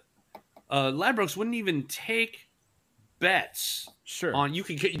a Ladbrokes wouldn't even take bets on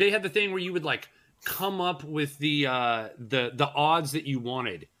they had the thing where you would like come up with the odds that you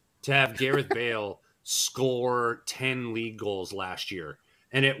wanted to have Gareth Bale score 10 league goals last year,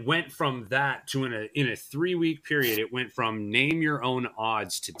 and it went from that to in a 3-week period, it went from name your own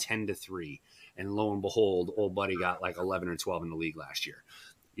odds to 10-3, and lo and behold, old buddy got like 11 or 12 in the league last year.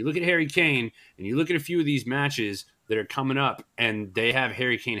 You look at Harry Kane and you look at a few of these matches that are coming up, and they have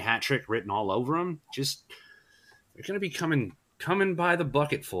Harry Kane hat trick written all over them. Just they're going to be coming by the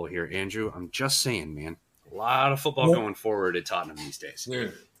bucketful here, Andrew. I'm just saying, man. A lot of football going forward at Tottenham these days. Yeah.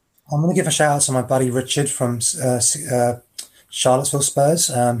 I'm going to give a shout out to my buddy Richard from Charlottesville Spurs.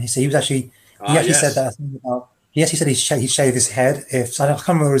 He said said that. He actually said he'd shave his head. I can't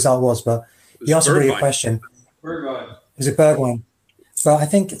remember what the result was, but he asked a really good question. Bergwijn. Is it Bergwijn? But I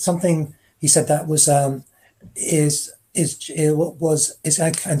think something he said that was is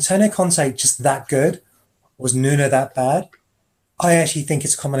Antonio Conte just that good? Was Nuno that bad? I actually think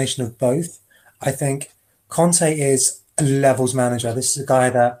it's a combination of both. I think Conte is a levels manager. This is a guy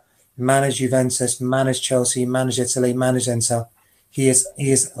that managed Juventus, managed Chelsea, managed Italy, managed Inter. He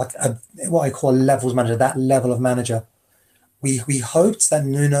is like what I call a levels manager, that level of manager. We hoped that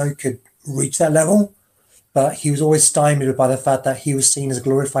Nuno could reach that level, but he was always stymied by the fact that he was seen as a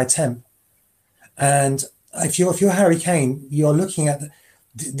glorified temp. And if you're Harry Kane, you're looking at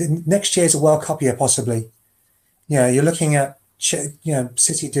the next year's a World Cup year possibly. You're looking at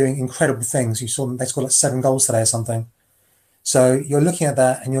City doing incredible things. You saw them; they scored like 7 goals today or something. So you're looking at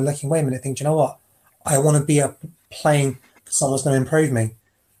that and you're looking, wait a minute, think, do you know what? I want to be playing for someone who's going to improve me.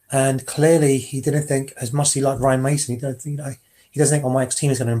 And clearly he didn't think, as much as he liked Ryan Mason, he doesn't think, oh, my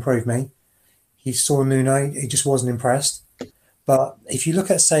ex-team is going to improve me. He saw Nuno, he just wasn't impressed. But if you look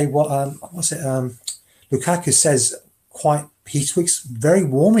at, say, Lukaku says he speaks very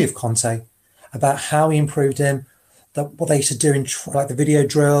warmly of Conte about how he improved him, what they used to do in like the video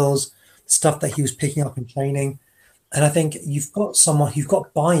drills, stuff that he was picking up in training. And I think you've got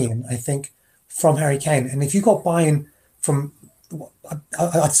buy-in, I think, from Harry Kane. And if you've got buy-in from,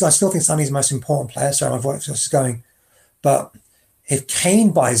 I still think Sonny's the most important player. Sorry, my voice is going. But if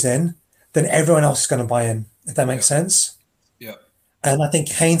Kane buys in, then everyone else is going to buy in, if that makes sense. Yeah. And I think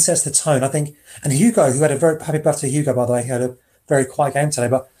Kane sets the tone. I think, and Hugo, who had a very happy birthday, Hugo, by the way, he had a very quiet game today.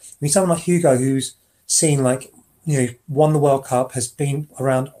 But I mean, someone like Hugo, who's seen won the World Cup, has been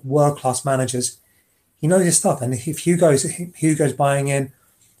around world-class managers. He knows his stuff. And if Hugo's buying in,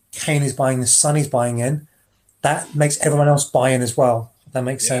 Kane is buying in, Sonny's buying in, that makes everyone else buy in as well. If that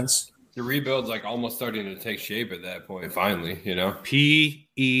makes sense. The rebuild's like almost starting to take shape at that point, finally, PEH.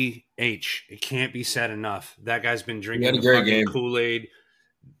 It can't be said enough. That guy's been drinking a great game. Kool-Aid.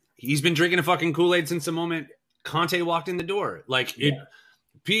 He's been drinking a fucking Kool-Aid since the moment Conte walked in the door.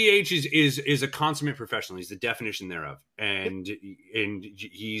 PEH is a consummate professional. He's the definition thereof. And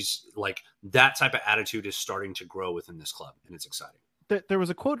he's like, that type of attitude is starting to grow within this club, and it's exciting. There was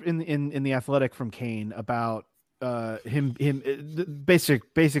a quote in the Athletic from Kane about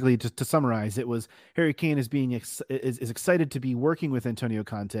basically to summarize, it was Harry Kane is excited to be working with Antonio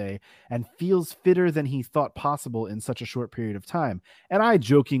Conte and feels fitter than he thought possible in such a short period of time. And I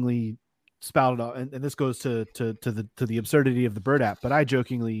jokingly spouted off, and this goes to the absurdity of the Bird app, but I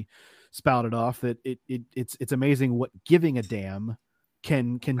jokingly spouted off that it's amazing what giving a damn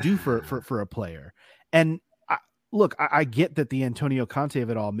can do for a player. And I get that the Antonio Conte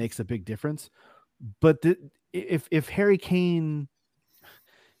of it all makes a big difference, but if Harry Kane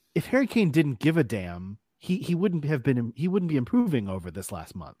didn't give a damn, he wouldn't be improving over this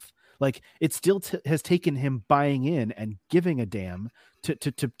last month. Like, it still has taken him buying in and giving a damn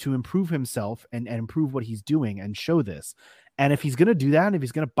to improve himself and improve what he's doing and show this. And if he's going to do that, and if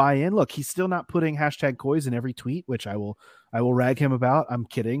he's going to buy in, look, he's still not putting #Coys in every tweet, which I will rag him about. I'm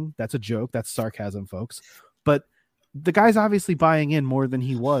kidding. That's a joke. That's sarcasm, folks. But the guy's obviously buying in more than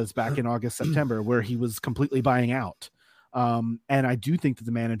he was back in August, September, where he was completely buying out. And I do think that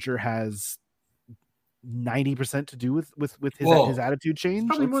the manager has 90% to do with his attitude change.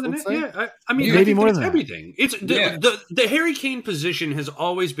 Probably more than that. Yeah. I mean, maybe more than everything. It's the Harry Kane position has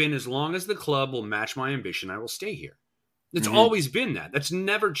always been, as long as the club will match my ambition, I will stay here. It's always been that. That's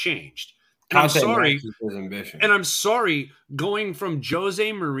never changed. And I'm sorry, going from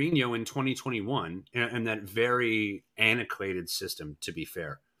Jose Mourinho in 2021 and that very antiquated system, to be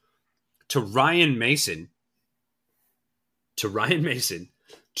fair, to Ryan Mason, to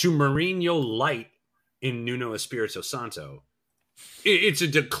Mourinho light in Nuno Espirito Santo, it's a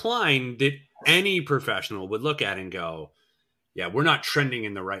decline that any professional would look at and go, yeah, we're not trending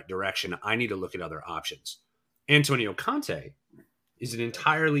in the right direction. I need to look at other options. Antonio Conte is an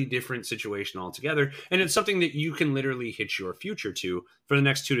entirely different situation altogether. And it's something that you can literally hitch your future to for the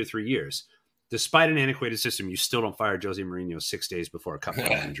next 2 to 3 years. Despite an antiquated system, you still don't fire Jose Mourinho 6 days before a cup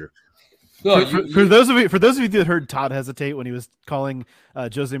final, Andrew. For those of you that heard Todd hesitate when he was calling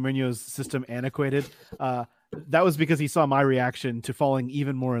Jose Mourinho's system antiquated, that was because he saw my reaction to falling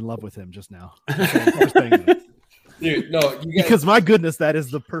even more in love with him just now. Just saying that. Dude, no, because my goodness, that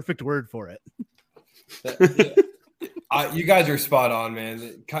is the perfect word for it. You guys are spot on,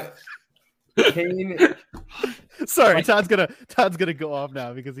 man. Kane. Sorry, Todd's gonna go off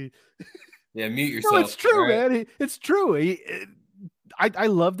now because he. Yeah, mute yourself. No, it's true, right? man. It's true. I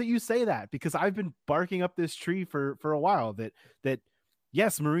love that you say that, because I've been barking up this tree for a while that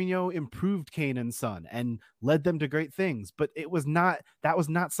yes, Mourinho improved Kane and Son and led them to great things, but that was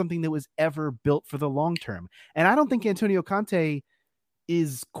not something that was ever built for the long term. And I don't think Antonio Conte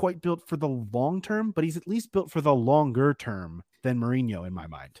is quite built for the long term, but he's at least built for the longer term than Mourinho in my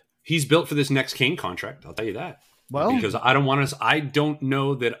mind. He's built for this next Kane contract. I'll tell you that. Well, because I don't want to. I don't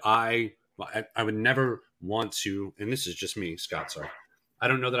know that I would never want to. And this is just me, Scott. Sorry. I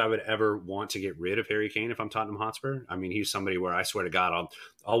don't know that I would ever want to get rid of Harry Kane if I'm Tottenham Hotspur. I mean, he's somebody where I swear to God,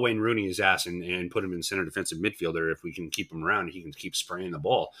 I'll Wayne Rooney his ass and put him in center defensive midfielder if we can keep him around. He can keep spraying the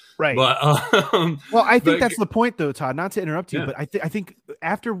ball. right. But well, I think that's the point, though, Todd. Not to interrupt you, Yeah. but I think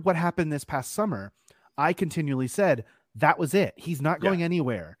after what happened this past summer, I continually said that was it. He's not going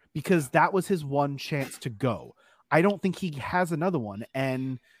anywhere because that was his one chance to go. I don't think he has another one,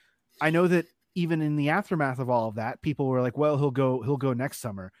 and I know that. Even in the aftermath of all of that, people were like, well, he'll go next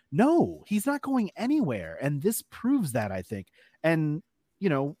summer. No, he's not going anywhere. And this proves that, I think. And, you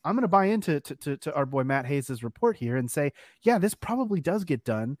know, I'm going to buy into to our boy Matt Hayes' report here and say, yeah, this probably does get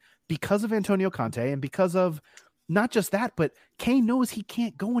done because of Antonio Conte and because of not just that, but Kane knows he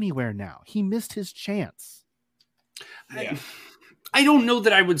can't go anywhere now. He missed his chance. Yeah. I don't know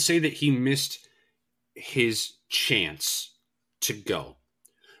that I would say that he missed his chance to go.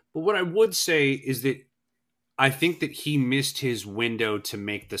 But what I would say is that I think that he missed his window to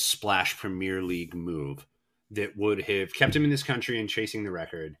make the splash Premier League move that would have kept him in this country and chasing the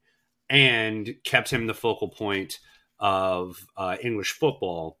record and kept him the focal point of English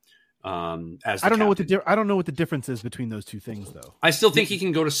football. As I don't know what the difference is between those two things, though. I still think he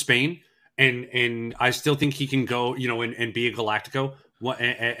can go to Spain, and I still think he can go, you know, and be a Galactico.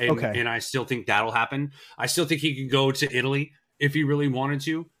 And I still think that'll happen. I still think he could go to Italy if he really wanted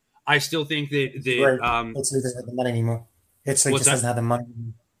to. I still think that Italy doesn't have the money anymore. Italy just doesn't have the money.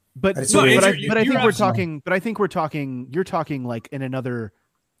 But No, I think we're absolutely- talking. You're talking like in another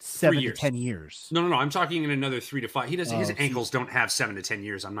 7 to 10 years. No. I'm talking in another 3 to 5. He doesn't. His ankles don't have 7 to 10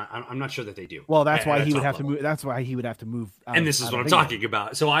 years. I'm not sure that they do. Well, that's why at he a would top have to level. move. That's why he would have to move. And this is what I'm talking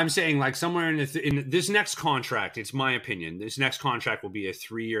about. So I'm saying, like, somewhere in this next contract, it's my opinion, this next contract will be a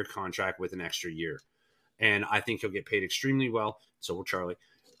 3-year contract with an extra year, and I think he'll get paid extremely well. So will Charlie.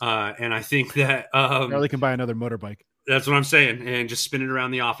 And I think that Charlie can buy another motorbike. that's what I'm saying, and just spin it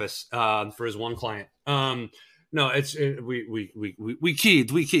around the office for his one client. No, it's we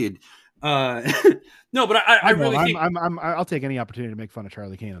kid. No, but I really think I'll take any opportunity to make fun of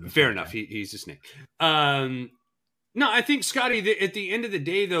Charlie Kane on this. fair podcast. enough. He's a snake. No, I think Scotty. At the end of the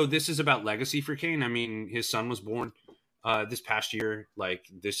day, though, this is about legacy for Kane. I mean, his son was born this past year. Like,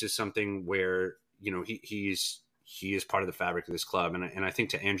 this is something where, you know, he is part of the fabric of this club. And I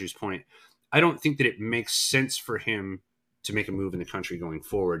think, to Andrew's point, I don't think that it makes sense for him to make a move in the country going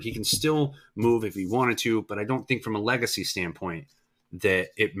forward. He can still move if he wanted to, but I don't think from a legacy standpoint that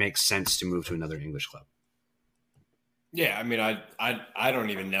it makes sense to move to another English club. Yeah, I mean, I don't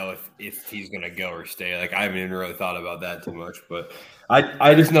even know if he's going to go or stay. Like, I haven't even really thought about that too much, but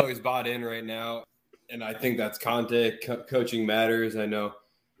I just know he's bought in right now, and I think that's Conte. Coaching matters. I know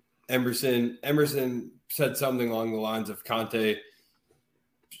Emerson said something along the lines of Conte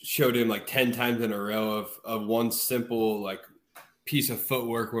showed him like 10 times in a row of one simple like piece of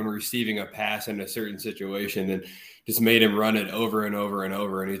footwork when receiving a pass in a certain situation, and just made him run it over and over and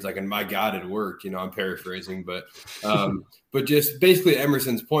over. And he's like, and my God, it worked. You know, I'm paraphrasing, but just basically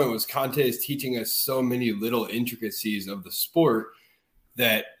Emerson's point was Conte is teaching us so many little intricacies of the sport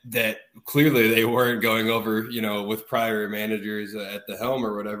that clearly they weren't going over, you know, with prior managers at the helm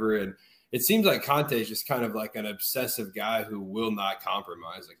or whatever. And it seems like Conte is just kind of like an obsessive guy who will not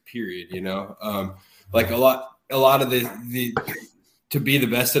compromise, like, period, you know, like a lot of the to be the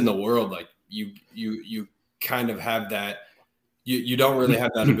best in the world, like you kind of have that, you don't really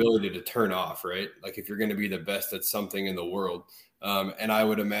have that ability to turn off, right? Like, if you're going to be the best at something in the world. And I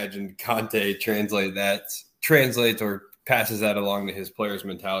would imagine Conte translates or passes that along to his players'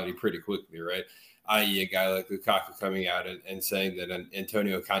 mentality pretty quickly, right? I.e. a guy like Lukaku coming out and saying that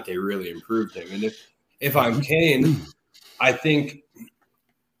Antonio Conte really improved him. And if I'm Kane, I think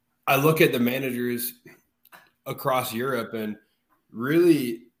I look at the managers across Europe, and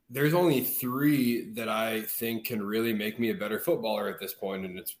really there's only 3 that I think can really make me a better footballer at this point.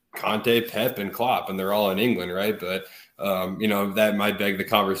 And it's Conte, Pep, and Klopp, and they're all in England, right? But, you know, that might beg the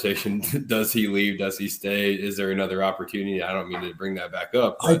conversation. Does he leave? Does he stay? Is there another opportunity? I don't mean to bring that back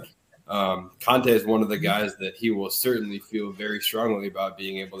up, but Conte is one of the guys that he will certainly feel very strongly about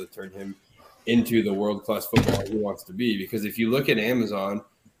being able to turn him into the world-class footballer he wants to be. Because if you look at Amazon,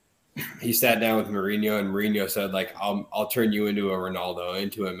 he sat down with Mourinho, and Mourinho said, like, I'll turn you into a Ronaldo,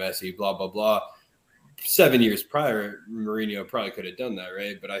 into a Messi, blah, blah, blah. 7 years prior, Mourinho probably could have done that,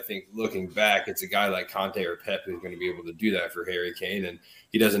 right? But I think looking back, it's a guy like Conte or Pep who's going to be able to do that for Harry Kane, and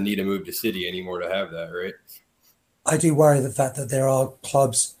he doesn't need to move to City anymore to have that, right? I do worry the fact that there are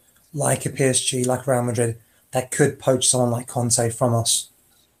clubs like a PSG, like Real Madrid, that could poach someone like Conte from us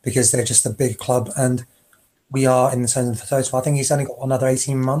because they're just a big club. And we are in the terms of total. I think he's only got another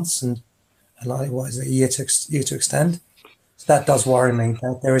 18 months and like what is it, a year to extend. So that does worry me.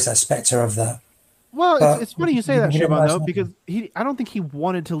 There is that spectre of that. Well, But it's funny you say that, you never Siobhan, know, though, because I don't think he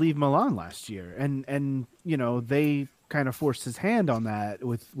wanted to leave Milan last year, and they kind of forced his hand on that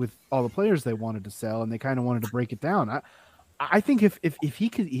with all the players they wanted to sell, and they kind of wanted to break it down. I think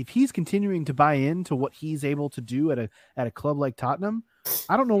if he's continuing to buy into what he's able to do at a club like Tottenham,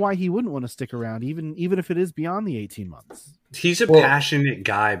 I don't know why he wouldn't want to stick around, even if it is beyond the 18 months. He's a passionate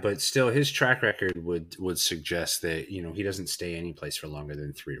guy, but still his track record would suggest that, he doesn't stay any place for longer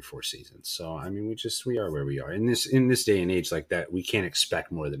than 3 or 4 seasons. So, I mean, we are where we are in this day and age like that. We can't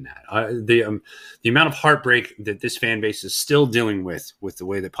expect more than that. The amount of heartbreak that this fan base is still dealing with the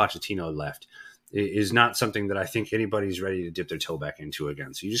way that Pochettino left is not something that I think anybody's ready to dip their toe back into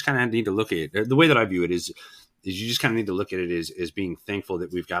again. So you just kind of need to look at it. The way that I view it is you just kind of need to look at it as being thankful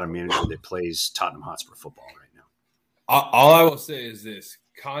that we've got a manager that plays Tottenham Hotspur football right now. All I will say is this: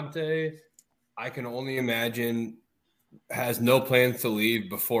 Conte, I can only imagine, has no plans to leave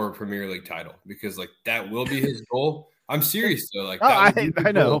before a Premier League title, because that will be his goal. I'm serious though.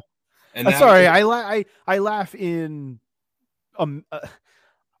 I know. And sorry, I laugh in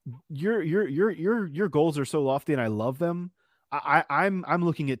your goals are so lofty and I love them. I'm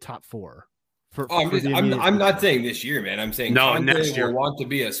looking at top 4. I'm not saying this year, man. I'm saying no, Conte next year will want to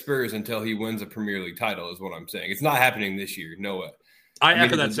be at Spurs until he wins a Premier League title, is what I'm saying. It's not happening this year. No way. I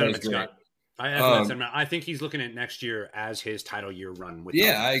echo that sentiment, Scott. I think he's looking at next year as his title year run.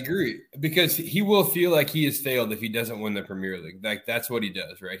 I agree, because he will feel like he has failed if he doesn't win the Premier League. That's what he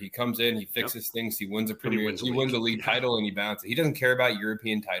does, right? He comes in, he fixes things, he wins a Premier League, he wins a league title, and he bounces. He doesn't care about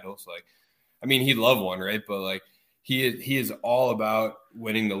European titles. He'd love one, right? But he is all about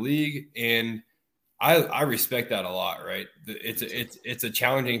winning the league, and I respect that a lot, right? It's a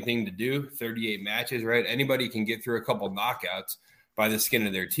challenging thing to do. 38 matches, right? Anybody can get through a couple knockouts by the skin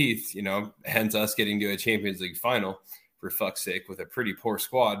of their teeth, hence us getting to a Champions League final, for fuck's sake, with a pretty poor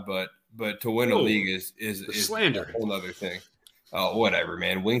squad. But to win a league is slander, a whole other thing. Oh, whatever,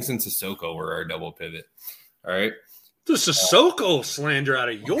 man. Winks and Sissoko were our double pivot. All right. The Sissoko slander out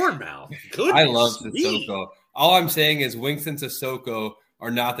of your mouth. I love Sissoko. All I'm saying is Winks and Sissoko are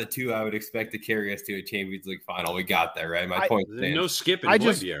not the two I would expect to carry us to a Champions League final. We got that, right? My point stands. No skipping. I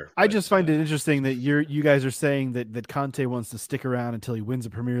just find it interesting that you guys are saying that Conte wants to stick around until he wins a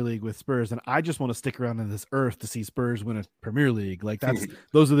Premier League with Spurs, and I just want to stick around on this earth to see Spurs win a Premier League.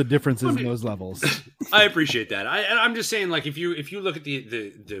 Those are the differences in those levels. I appreciate that. I'm just saying, if you look at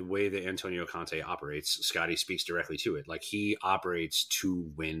the way that Antonio Conte operates, Scotty speaks directly to it. He operates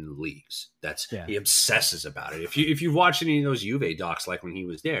to win leagues. He obsesses about it. If you watch any of those Juve docs, when he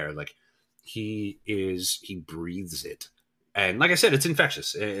was there, he breathes it. And like I said, it's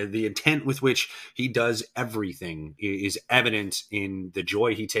infectious. The intent with which he does everything is evident in the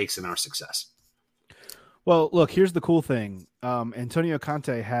joy he takes in our success. Well, look, here's the cool thing. Antonio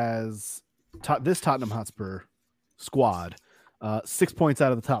Conte has this Tottenham Hotspur squad 6 points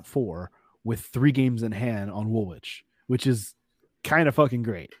out of the top 4 with 3 games in hand on Woolwich, which is kind of fucking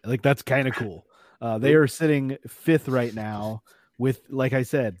great. That's kind of cool. They are sitting 5th right now with, like I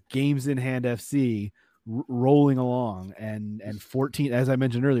said, games in hand FC rolling along and 14, as I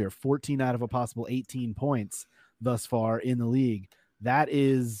mentioned earlier, 14 out of a possible 18 points thus far in the league. That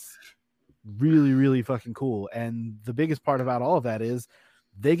is really, really fucking cool. And the biggest part about all of that is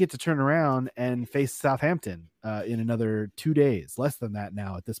they get to turn around and face Southampton in another 2 days, less than that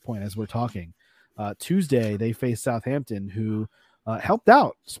now at this point as we're talking. Tuesday, they face Southampton, who helped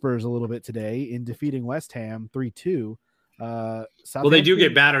out Spurs a little bit today in defeating West Ham 3-2. Well, they do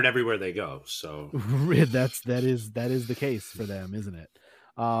get battered everywhere they go, so that is the case for them, isn't it?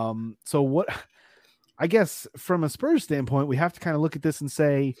 So what? I guess from a Spurs standpoint, we have to kind of look at this and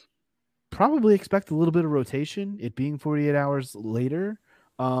say, probably expect a little bit of rotation. It being 48 hours later,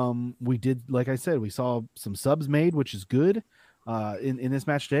 we did, like I said, we saw some subs made, which is good in this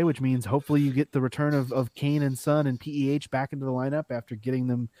match today, which means hopefully you get the return of Kane and Son and PEH back into the lineup after getting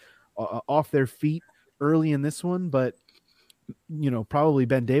them off their feet early in this one, but probably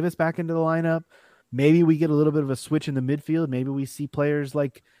Ben Davis back into the lineup. Maybe we get a little bit of a switch in the midfield. Maybe we see players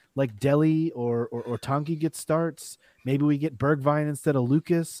like Dele or Tonki get starts. Maybe we get Bergwijn instead of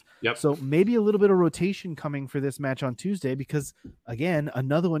Lucas. Yep. So maybe a little bit of rotation coming for this match on Tuesday, because again,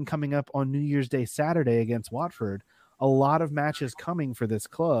 another one coming up on New Year's Day, Saturday against Watford. A lot of matches coming for this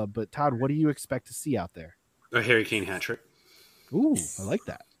club, but Todd, what do you expect to see out there? A Harry Kane hat trick. Ooh, I like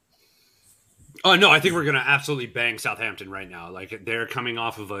that. Oh, no, I think we're going to absolutely bang Southampton right now. They're coming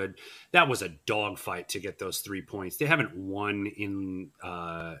off of that was a dogfight to get those 3 points. They haven't won in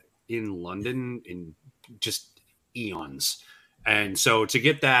London in just eons. And so to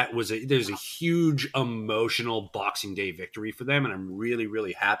get that there's a huge emotional Boxing Day victory for them. And I'm really,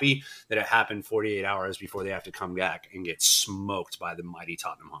 really happy that it happened 48 hours before they have to come back and get smoked by the mighty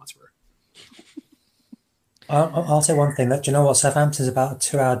Tottenham Hotspur. I'll say one thing, that you know what, Southampton's about a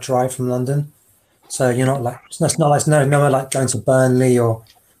 2-hour drive from London, so you're not like it's not like nowhere like going to Burnley or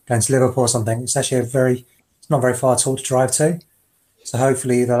going to Liverpool or something. It's actually it's not very far at all to drive to. So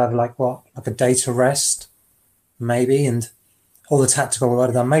hopefully they'll have like a day to rest, maybe, and all the tactical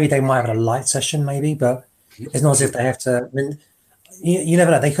work done. Maybe they might have a light session, maybe, but it's not as if they have to. I mean, you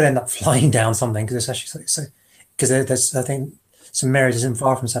never know. They could end up flying down something because it's actually because there's I think St Mary's isn't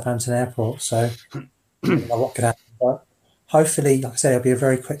far from Southampton Airport, so. I don't know what could happen, but hopefully, like I say, it'll be a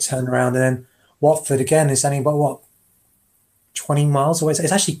very quick turnaround. And then Watford again is only about 20 miles away.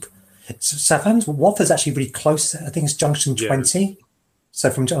 It's actually Southampton. Watford's actually really close. I think it's junction 20. Yeah. So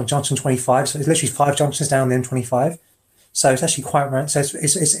from junction 25, so it's literally 5 junctions down, then 25. So it's actually quite right. So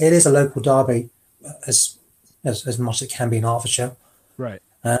it is a local derby, as much as it can be in Hertfordshire. Right.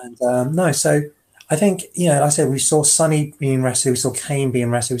 And so I think like I said, we saw Sonny being rested, we saw Kane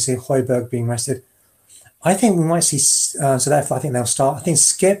being rested, we see Højbjerg being rested. I think we might see, so therefore I think they'll start. I think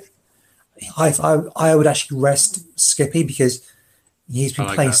Skip, I would actually rest Skippy because he's been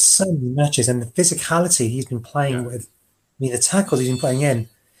playing so many matches and the physicality he's been playing with, I mean, the tackles he's been putting in,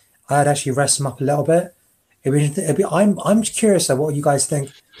 I'd actually rest him up a little bit. I'm curious of what you guys think.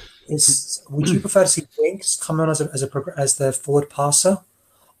 Would you prefer to see Winks come on as the forward passer,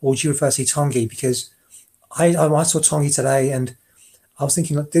 or would you prefer to see Tongi? Because I saw Tongi today and I was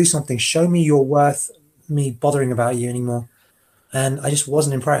thinking, do something, show me you're worth me bothering about you anymore, and I just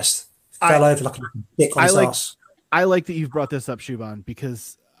wasn't impressed. Fell over like a dick on his ass. I like that you've brought this up, Shuban,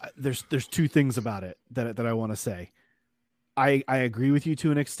 because there's 2 things about it that I want to say. I agree with you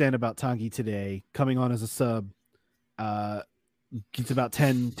to an extent about Tongi today coming on as a sub. Gets about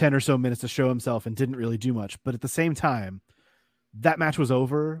 10 or so minutes to show himself and didn't really do much, but at the same time, that match was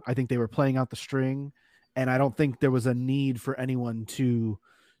over. I think they were playing out the string, and I don't think there was a need for anyone to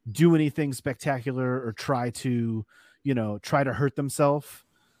do anything spectacular or try to hurt themselves.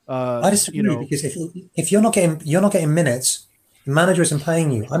 I disagree because if you're not getting minutes, the manager isn't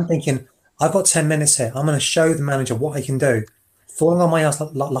playing you. I'm thinking I've got 10 minutes here. I'm going to show the manager what I can do. Falling on my ass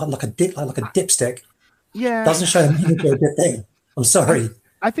like a dipstick. Yeah, doesn't show the manager a good thing. I'm sorry.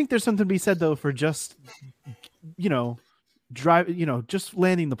 I think there's something to be said though for just just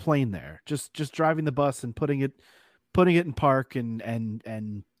landing the plane there, just driving the bus and putting it in park and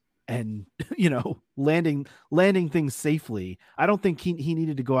landing things safely. I don't think he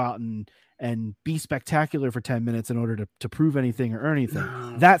needed to go out and be spectacular for 10 minutes in order to prove anything or earn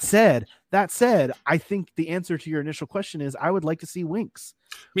anything. That said, I think the answer to your initial question is I would like to see Winks.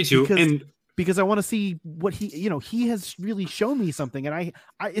 Me too. Because I want to see what he has really shown me something. And I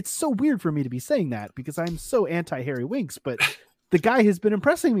it's so weird for me to be saying that because I'm so anti Harry Winks, but the guy has been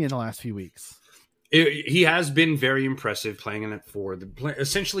impressing me in the last few weeks. He has been very impressive playing in it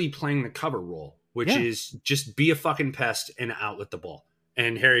essentially playing the cover role, which is just be a fucking pest and outlet the ball.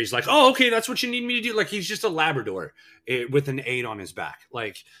 And Harry's like, oh, okay, that's what you need me to do. Like he's just a Labrador with an 8 on his back.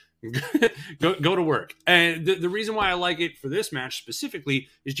 Like go to work. And the reason why I like it for this match specifically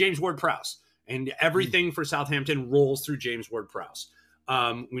is James Ward-Prowse. And everything for Southampton rolls through James Ward-Prowse.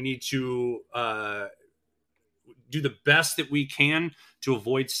 We need to do the best that we can to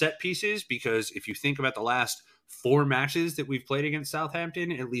avoid set pieces, because if you think about the last 4 matches that we've played against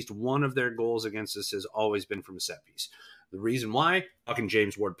Southampton, at least one of their goals against us has always been from a set piece. The reason why, fucking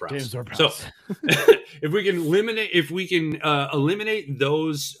James Ward-Prowse. So if we can eliminate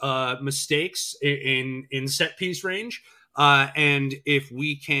those mistakes in set piece range, and if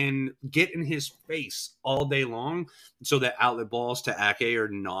we can get in his face all day long so that outlet balls to Ake are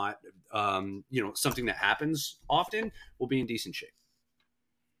not something that happens often, we'll be in decent shape.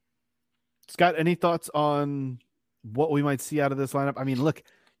 Scott, any thoughts on what we might see out of this lineup? I mean, look,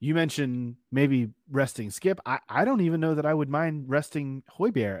 you mentioned maybe resting Skip. I don't even know that I would mind resting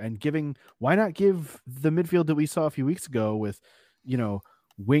Højbjerg and why not give the midfield that we saw a few weeks ago with,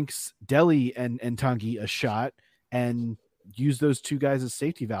 Winks, Dele, and Tongi a shot and use those 2 guys as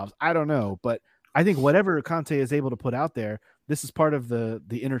safety valves. I don't know, but I think whatever Conte is able to put out there, this is part of the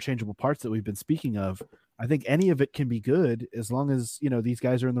interchangeable parts that we've been speaking of. I think any of it can be good as long as, these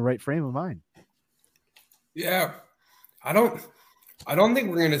guys are in the right frame of mind. Yeah. I don't think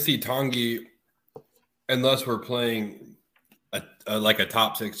we're going to see Tongi unless we're playing a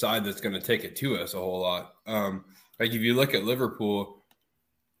top 6 side that's going to take it to us a whole lot. Like if you look at Liverpool,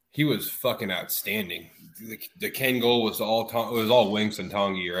 he was fucking outstanding the Kane goal was all Winks and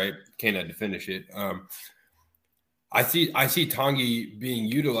Tongi, right? Kane had to finish it. I see Tongi being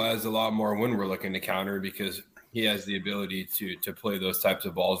utilized a lot more when we're looking to counter because he has the ability to play those types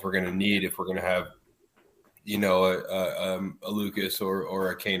of balls we're going to need if we're going to have, a Lucas or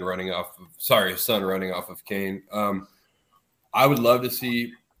a Kane Son running off of Kane. I would love to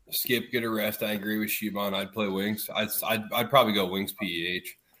see Skip get a rest. I agree with Shibon. I'd play Winks. I'd probably go Winks PEH.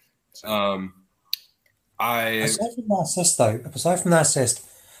 Aside from that assist,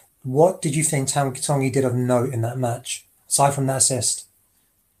 what did you think Tongi did of note in that match? Aside from that assist,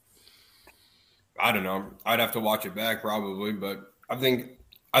 I don't know. I'd have to watch it back probably, but I think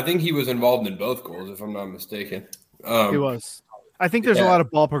he was involved in both goals, if I'm not mistaken. He was. I think there's a lot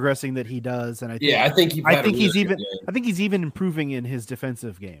of ball progressing that he does, and I think he's even improving in his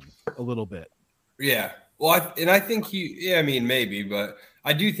defensive game a little bit. Yeah. Well, I think maybe, but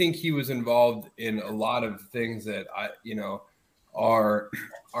I do think he was involved in a lot of things that are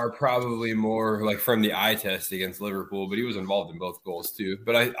probably more like from the eye test against Liverpool, but he was involved in both goals too.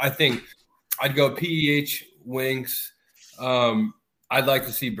 But I think I'd go PEH, Winks. I'd like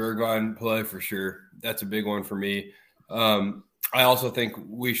to see Bergwijn play for sure. That's a big one for me. I also think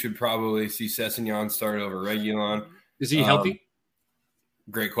we should probably see Sessegnon start over Reguilon. Is he healthy?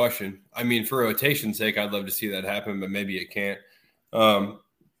 Great question. I mean, for rotation's sake, I'd love to see that happen, but maybe it can't.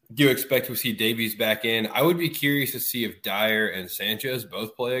 Do you expect to see Davies back in? I would be curious to see if Dyer and Sanchez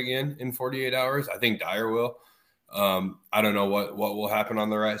both play again in 48 hours. I think Dyer will. I don't know what will happen on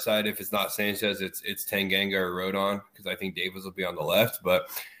the right side. If it's not Sanchez, it's Tanganga or Rodon because I think Davies will be on the left. But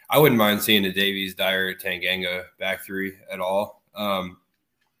I wouldn't mind seeing a Davies, Dyer, Tanganga back three at all. And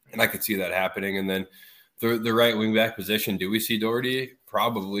I could see that happening. And then the right wing back position, do we see Doherty?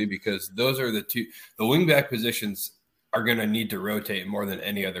 Probably, because those are the two. The wing back positions are going to need to rotate more than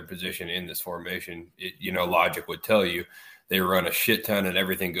any other position in this formation. Logic would tell you they run a shit ton and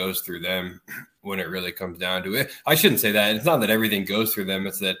everything goes through them when it really comes down to it. I shouldn't say that. It's not that everything goes through them.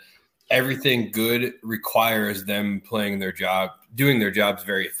 It's that everything good requires them playing their job, doing their jobs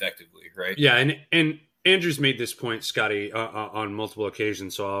very effectively, right? Yeah, and Andrew's made this point, Scotty, on multiple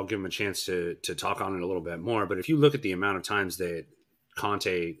occasions, so I'll give him a chance to talk on it a little bit more. But if you look at the amount of times that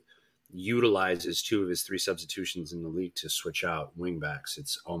Conte utilizes two of his three substitutions in the league to switch out wingbacks,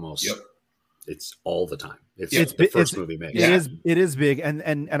 it's almost it's all the time. It's the first move he makes. It is big,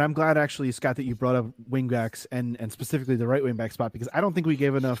 and I'm glad actually, Scott, that you brought up wingbacks and specifically the right wingback spot because I don't think we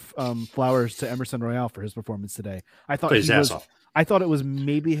gave enough flowers to Emerson Royale for his performance today. I thought it was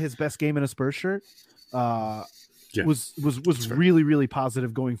maybe his best game in a Spurs shirt. Was really, really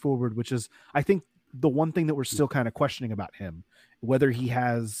positive going forward, which is I think the one thing that we're still kind of questioning about him, whether he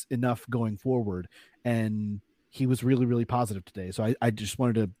has enough going forward, and he was really, really positive today. So I just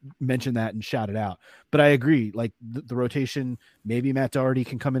wanted to mention that and shout it out. But I agree, like the rotation, maybe Matt Doherty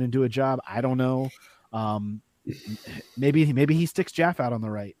can come in and do a job. I don't know. Maybe he sticks Jaff out on the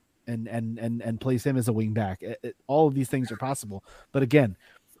right and plays him as a wing back. All of these things are possible. But again,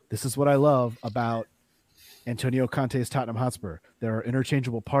 this is what I love about Antonio Conte's Tottenham Hotspur. There are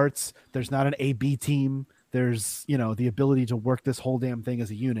interchangeable parts. There's not an A-B team. There's, the ability to work this whole damn thing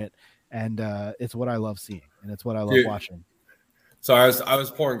as a unit. And it's what I love seeing. And it's what I love watching. So I was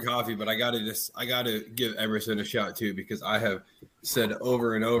pouring coffee, but I got to give Emerson a shout too, because I have said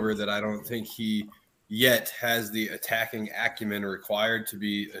over and over that I don't think he yet has the attacking acumen required to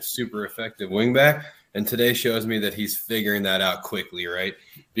be a super effective wingback. And today shows me that he's figuring that out quickly, right?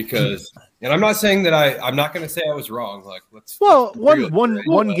 Because, and I'm not saying that I'm not going to say I was wrong. Like,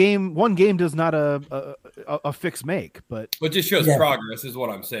 one game does not a fix make, but just shows progress is what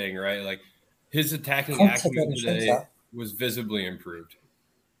I'm saying, right? Like his attacking acumen today was visibly improved.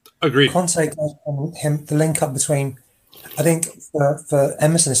 Agreed. Conte goes on him, the link up between, I think for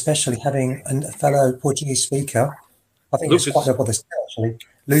Emerson especially having a fellow Portuguese speaker, I think it's quite well this actually.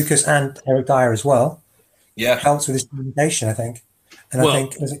 Lucas and Eric Dyer as well. Yeah, helps with his communication, I think. And I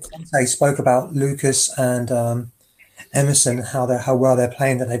think Conte spoke about Lucas and Emerson, how well they're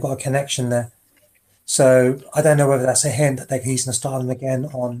playing, that they've got a connection there. So I don't know whether that's a hint that he's going to start them again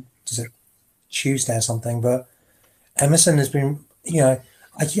on Tuesday or something. But Emerson has been, I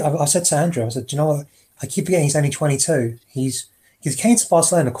said to Andrew, I said, do you know what? I keep forgetting he's only 22. He came to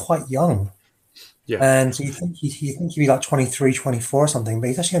Barcelona quite young. Yeah. And so you think he'd be like 23, 24 or something, but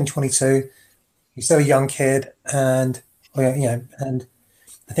he's actually only 22. He's still a young kid, and and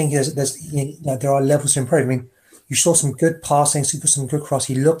I think there are levels to improve. I mean, you saw some good passing, some good cross.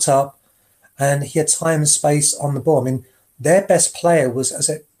 He looked up, and he had time and space on the ball. I mean, their best player was is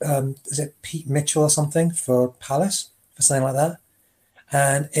it Pete Mitchell or something for Palace, for something like that,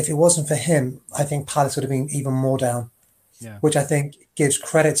 And if it wasn't for him, I think Palace would have been even more down, Yeah. which I think gives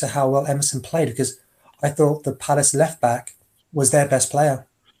credit to how well Emerson played, because I thought the Palace left back was their best player.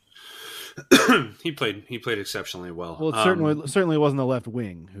 He played exceptionally well. Well, it certainly wasn't the left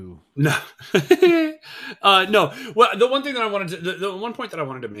wing who. No, no. Well, the one thing that I wanted to, the one point that I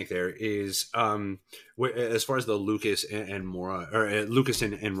wanted to make there is, as far as the Lucas and Mora, or Lucas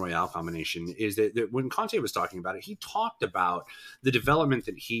and Royale combination, is that when Conte was talking about it, he talked about the development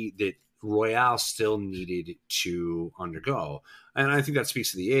that Royale still needed to undergo. And I think that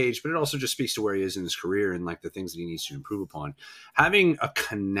speaks to the age, but it also just speaks to where he is in his career and like the things that he needs to improve upon. Having a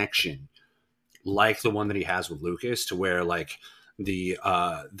connection like the one that he has with Lucas, to where like the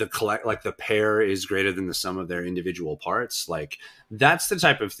pair is greater than the sum of their individual parts. Like that's the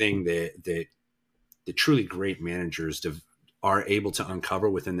type of thing that truly great managers are able to uncover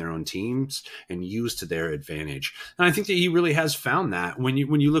within their own teams and use to their advantage. And I think that he really has found that when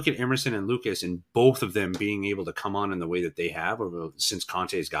you look at Emerson and Lucas and both of them being able to come on in the way that they have since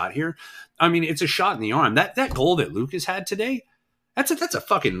Conte's got here. I mean, it's a shot in the arm. That goal that Lucas had today, that's a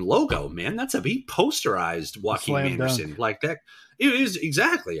fucking logo, man. He posterized Joaquin Anderson like that. It is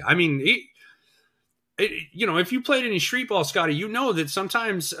exactly. I mean, if you played any street ball, Scotty, you know that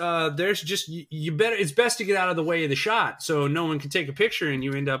sometimes there's just it's best to get out of the way of the shot so no one can take a picture and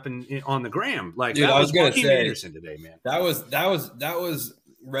you end up on the gram. Like Dude, that was Joaquin Anderson today, man. That was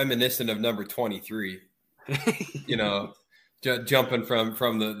reminiscent of number 23. Jumping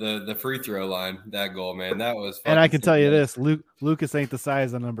from the free throw line, that goal, man, that was. And I can tell you this, Lucas ain't the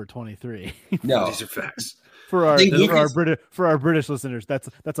size of number 23. No, these are facts. For our British listeners,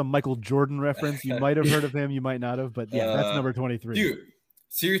 that's a Michael Jordan reference. You might have heard of him, you might not have, but yeah, that's number 23. Dude,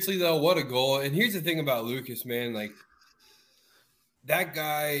 seriously though, what a goal! And here's the thing about Lucas, man, like that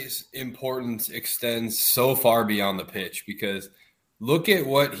guy's importance extends so far beyond the pitch, because look at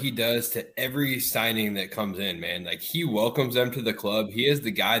what he does to every signing that comes in, man. Like he welcomes them to the club. He is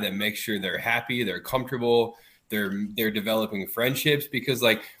the guy that makes sure they're happy, they're comfortable, they're developing friendships, because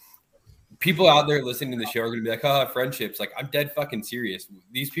like people out there listening to the show are going to be like, oh, friendships. Like, I'm dead fucking serious.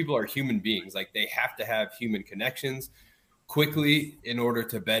 These people are human beings. Like, they have to have human connections quickly in order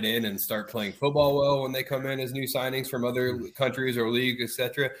to bed in and start playing football well when they come in as new signings from other countries or leagues,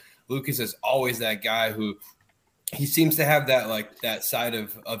 etc. Lucas is always that guy who he seems to have that side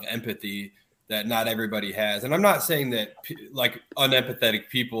of empathy that not everybody has. And I'm not saying that like unempathetic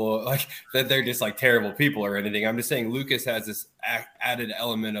people, like that they're just like terrible people or anything. I'm just saying Lucas has this added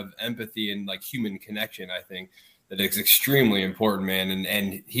element of empathy and like human connection. I think that is extremely important, man.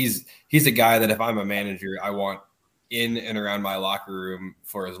 And he's a guy that if I'm a manager, I want in and around my locker room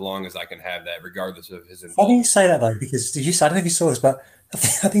for as long as I can have that, regardless of his involvement. Why do you say that though? Because I don't know if you saw this, but I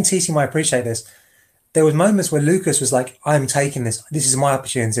think TC might appreciate this. There was moments where Lucas was like, I'm taking this. This is my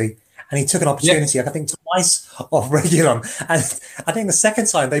opportunity. And he took an opportunity, I think, twice off Reguilon. And I think the second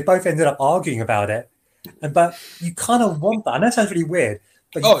time they both ended up arguing about it. But you kind of want that. I know it sounds really weird,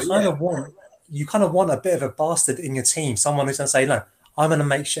 but you kind of want a bit of a bastard in your team. Someone who's going to say, no, I'm going to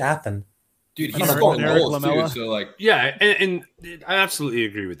make shit happen. Dude, he's scoring goals too. So like, yeah, and I absolutely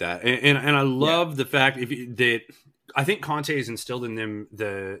agree with that. And I love the fact that I think Conte has instilled in them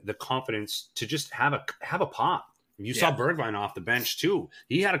the confidence to just have a pop. You saw Bergwijn off the bench too.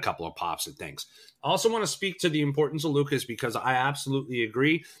 He had a couple of pops and things. I also want to speak to the importance of Lucas because I absolutely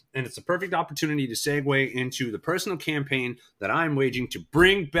agree. And it's a perfect opportunity to segue into the personal campaign that I'm waging to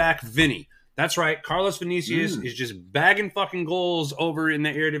bring back Vinny. That's right. Carlos Vinicius is just bagging fucking goals over in the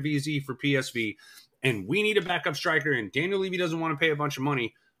Eredivisie for PSV. And we need a backup striker. And Daniel Levy doesn't want to pay a bunch of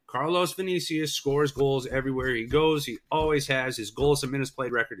money. Carlos Vinicius scores goals everywhere he goes. He always has. His goals to minutes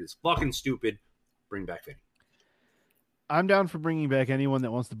played record is fucking stupid. Bring back Vinny. I'm down for bringing back anyone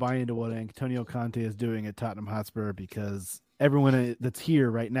that wants to buy into what Antonio Conte is doing at Tottenham Hotspur, because everyone that's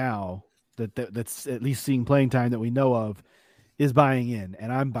here right now that's at least seeing playing time that we know of is buying in,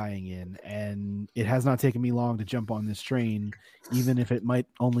 and I'm buying in, and it has not taken me long to jump on this train, even if it might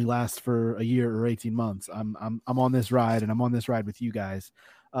only last for a year or 18 months. I'm on this ride, and I'm on this ride with you guys.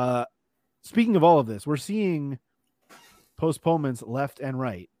 Speaking of all of this, we're seeing postponements left and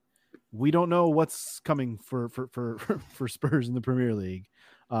right. We don't know what's coming for Spurs in the Premier League,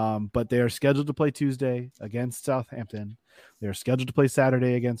 but they are scheduled to play Tuesday against Southampton. They are scheduled to play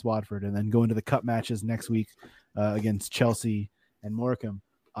Saturday against Watford, and then go into the cup matches next week against Chelsea and Morecambe.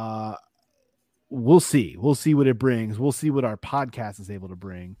 We'll see. We'll see what it brings. We'll see what our podcast is able to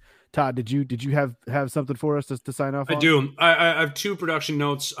bring. Todd, did you have something for us to sign off on? I do. I have two production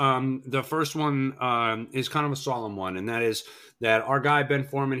notes. The first one is kind of a solemn one, and that is that our guy Ben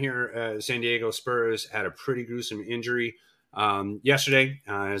Foreman here at San Diego Spurs had a pretty gruesome injury. yesterday.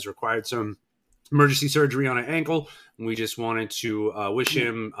 Has required some emergency surgery on an ankle. And we just wanted to wish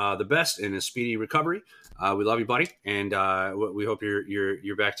him the best in a speedy recovery. We love you, buddy, and we hope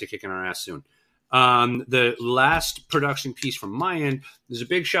you're back to kicking our ass soon. The last production piece from my end, there's a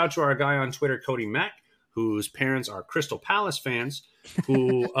big shout to our guy on Twitter, Cody Mack, whose parents are Crystal Palace fans,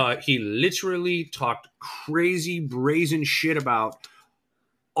 who he literally talked crazy, brazen shit about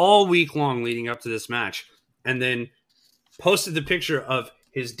all week long leading up to this match, and then posted the picture of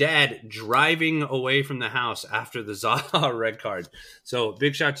his dad driving away from the house after the Zaha red card. So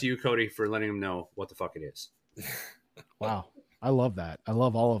big shout to you, Cody, for letting him know what the fuck it is. Wow. I love that. I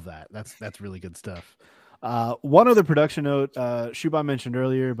love all of that. That's really good stuff. One other production note, Shuban mentioned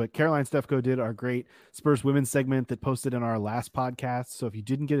earlier, but Caroline Stefko did our great Spurs women's segment that posted in our last podcast. So if you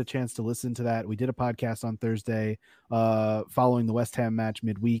didn't get a chance to listen to that, we did a podcast on Thursday following the West Ham match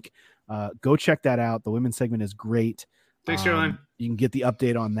midweek. Go check that out. The women's segment is great. Thanks, Caroline. You can get the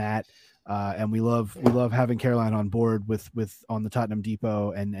update on that. And we love having Caroline on board with on the Tottenham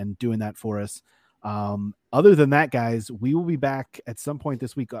Depot and doing that for us. Other than that, guys, we will be back at some point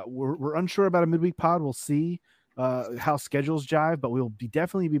this week. We're unsure about a midweek pod. We'll see how schedules jive, but we'll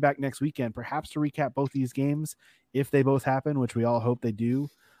definitely be back next weekend, perhaps to recap both these games if they both happen, which we all hope they do.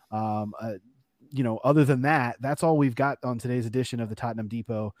 Other than that, that's all we've got on today's edition of the Tottenham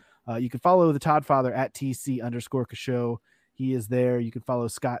Depot. You can follow the Todd Father at TC_Kasho. He is there. You can follow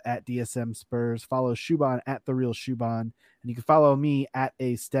Scott at DSM Spurs, follow Shuban at The Real Shuban, and you can follow me at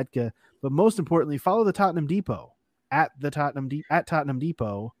A Stetka. But most importantly, follow the Tottenham Depot at Tottenham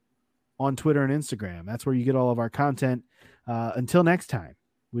Depot on Twitter and Instagram. That's where you get all of our content. Until next time,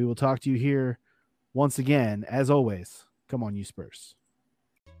 we will talk to you here once again. As always, come on, you Spurs.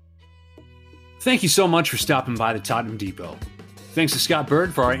 Thank you so much for stopping by the Tottenham Depot. Thanks to Scott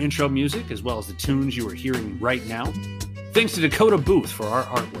Bird for our intro music, as well as the tunes you are hearing right now. Thanks to Dakota Booth for our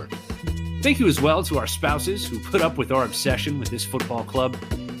artwork. Thank you as well to our spouses who put up with our obsession with this football club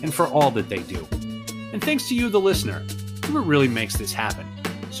and for all that they do. And thanks to you, the listener, who really makes this happen.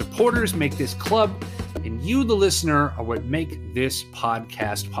 Supporters make this club, and you, the listener, are what make this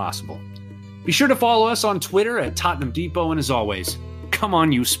podcast possible. Be sure to follow us on Twitter at Tottenham Depot, and as always, come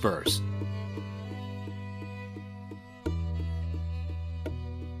on, you Spurs.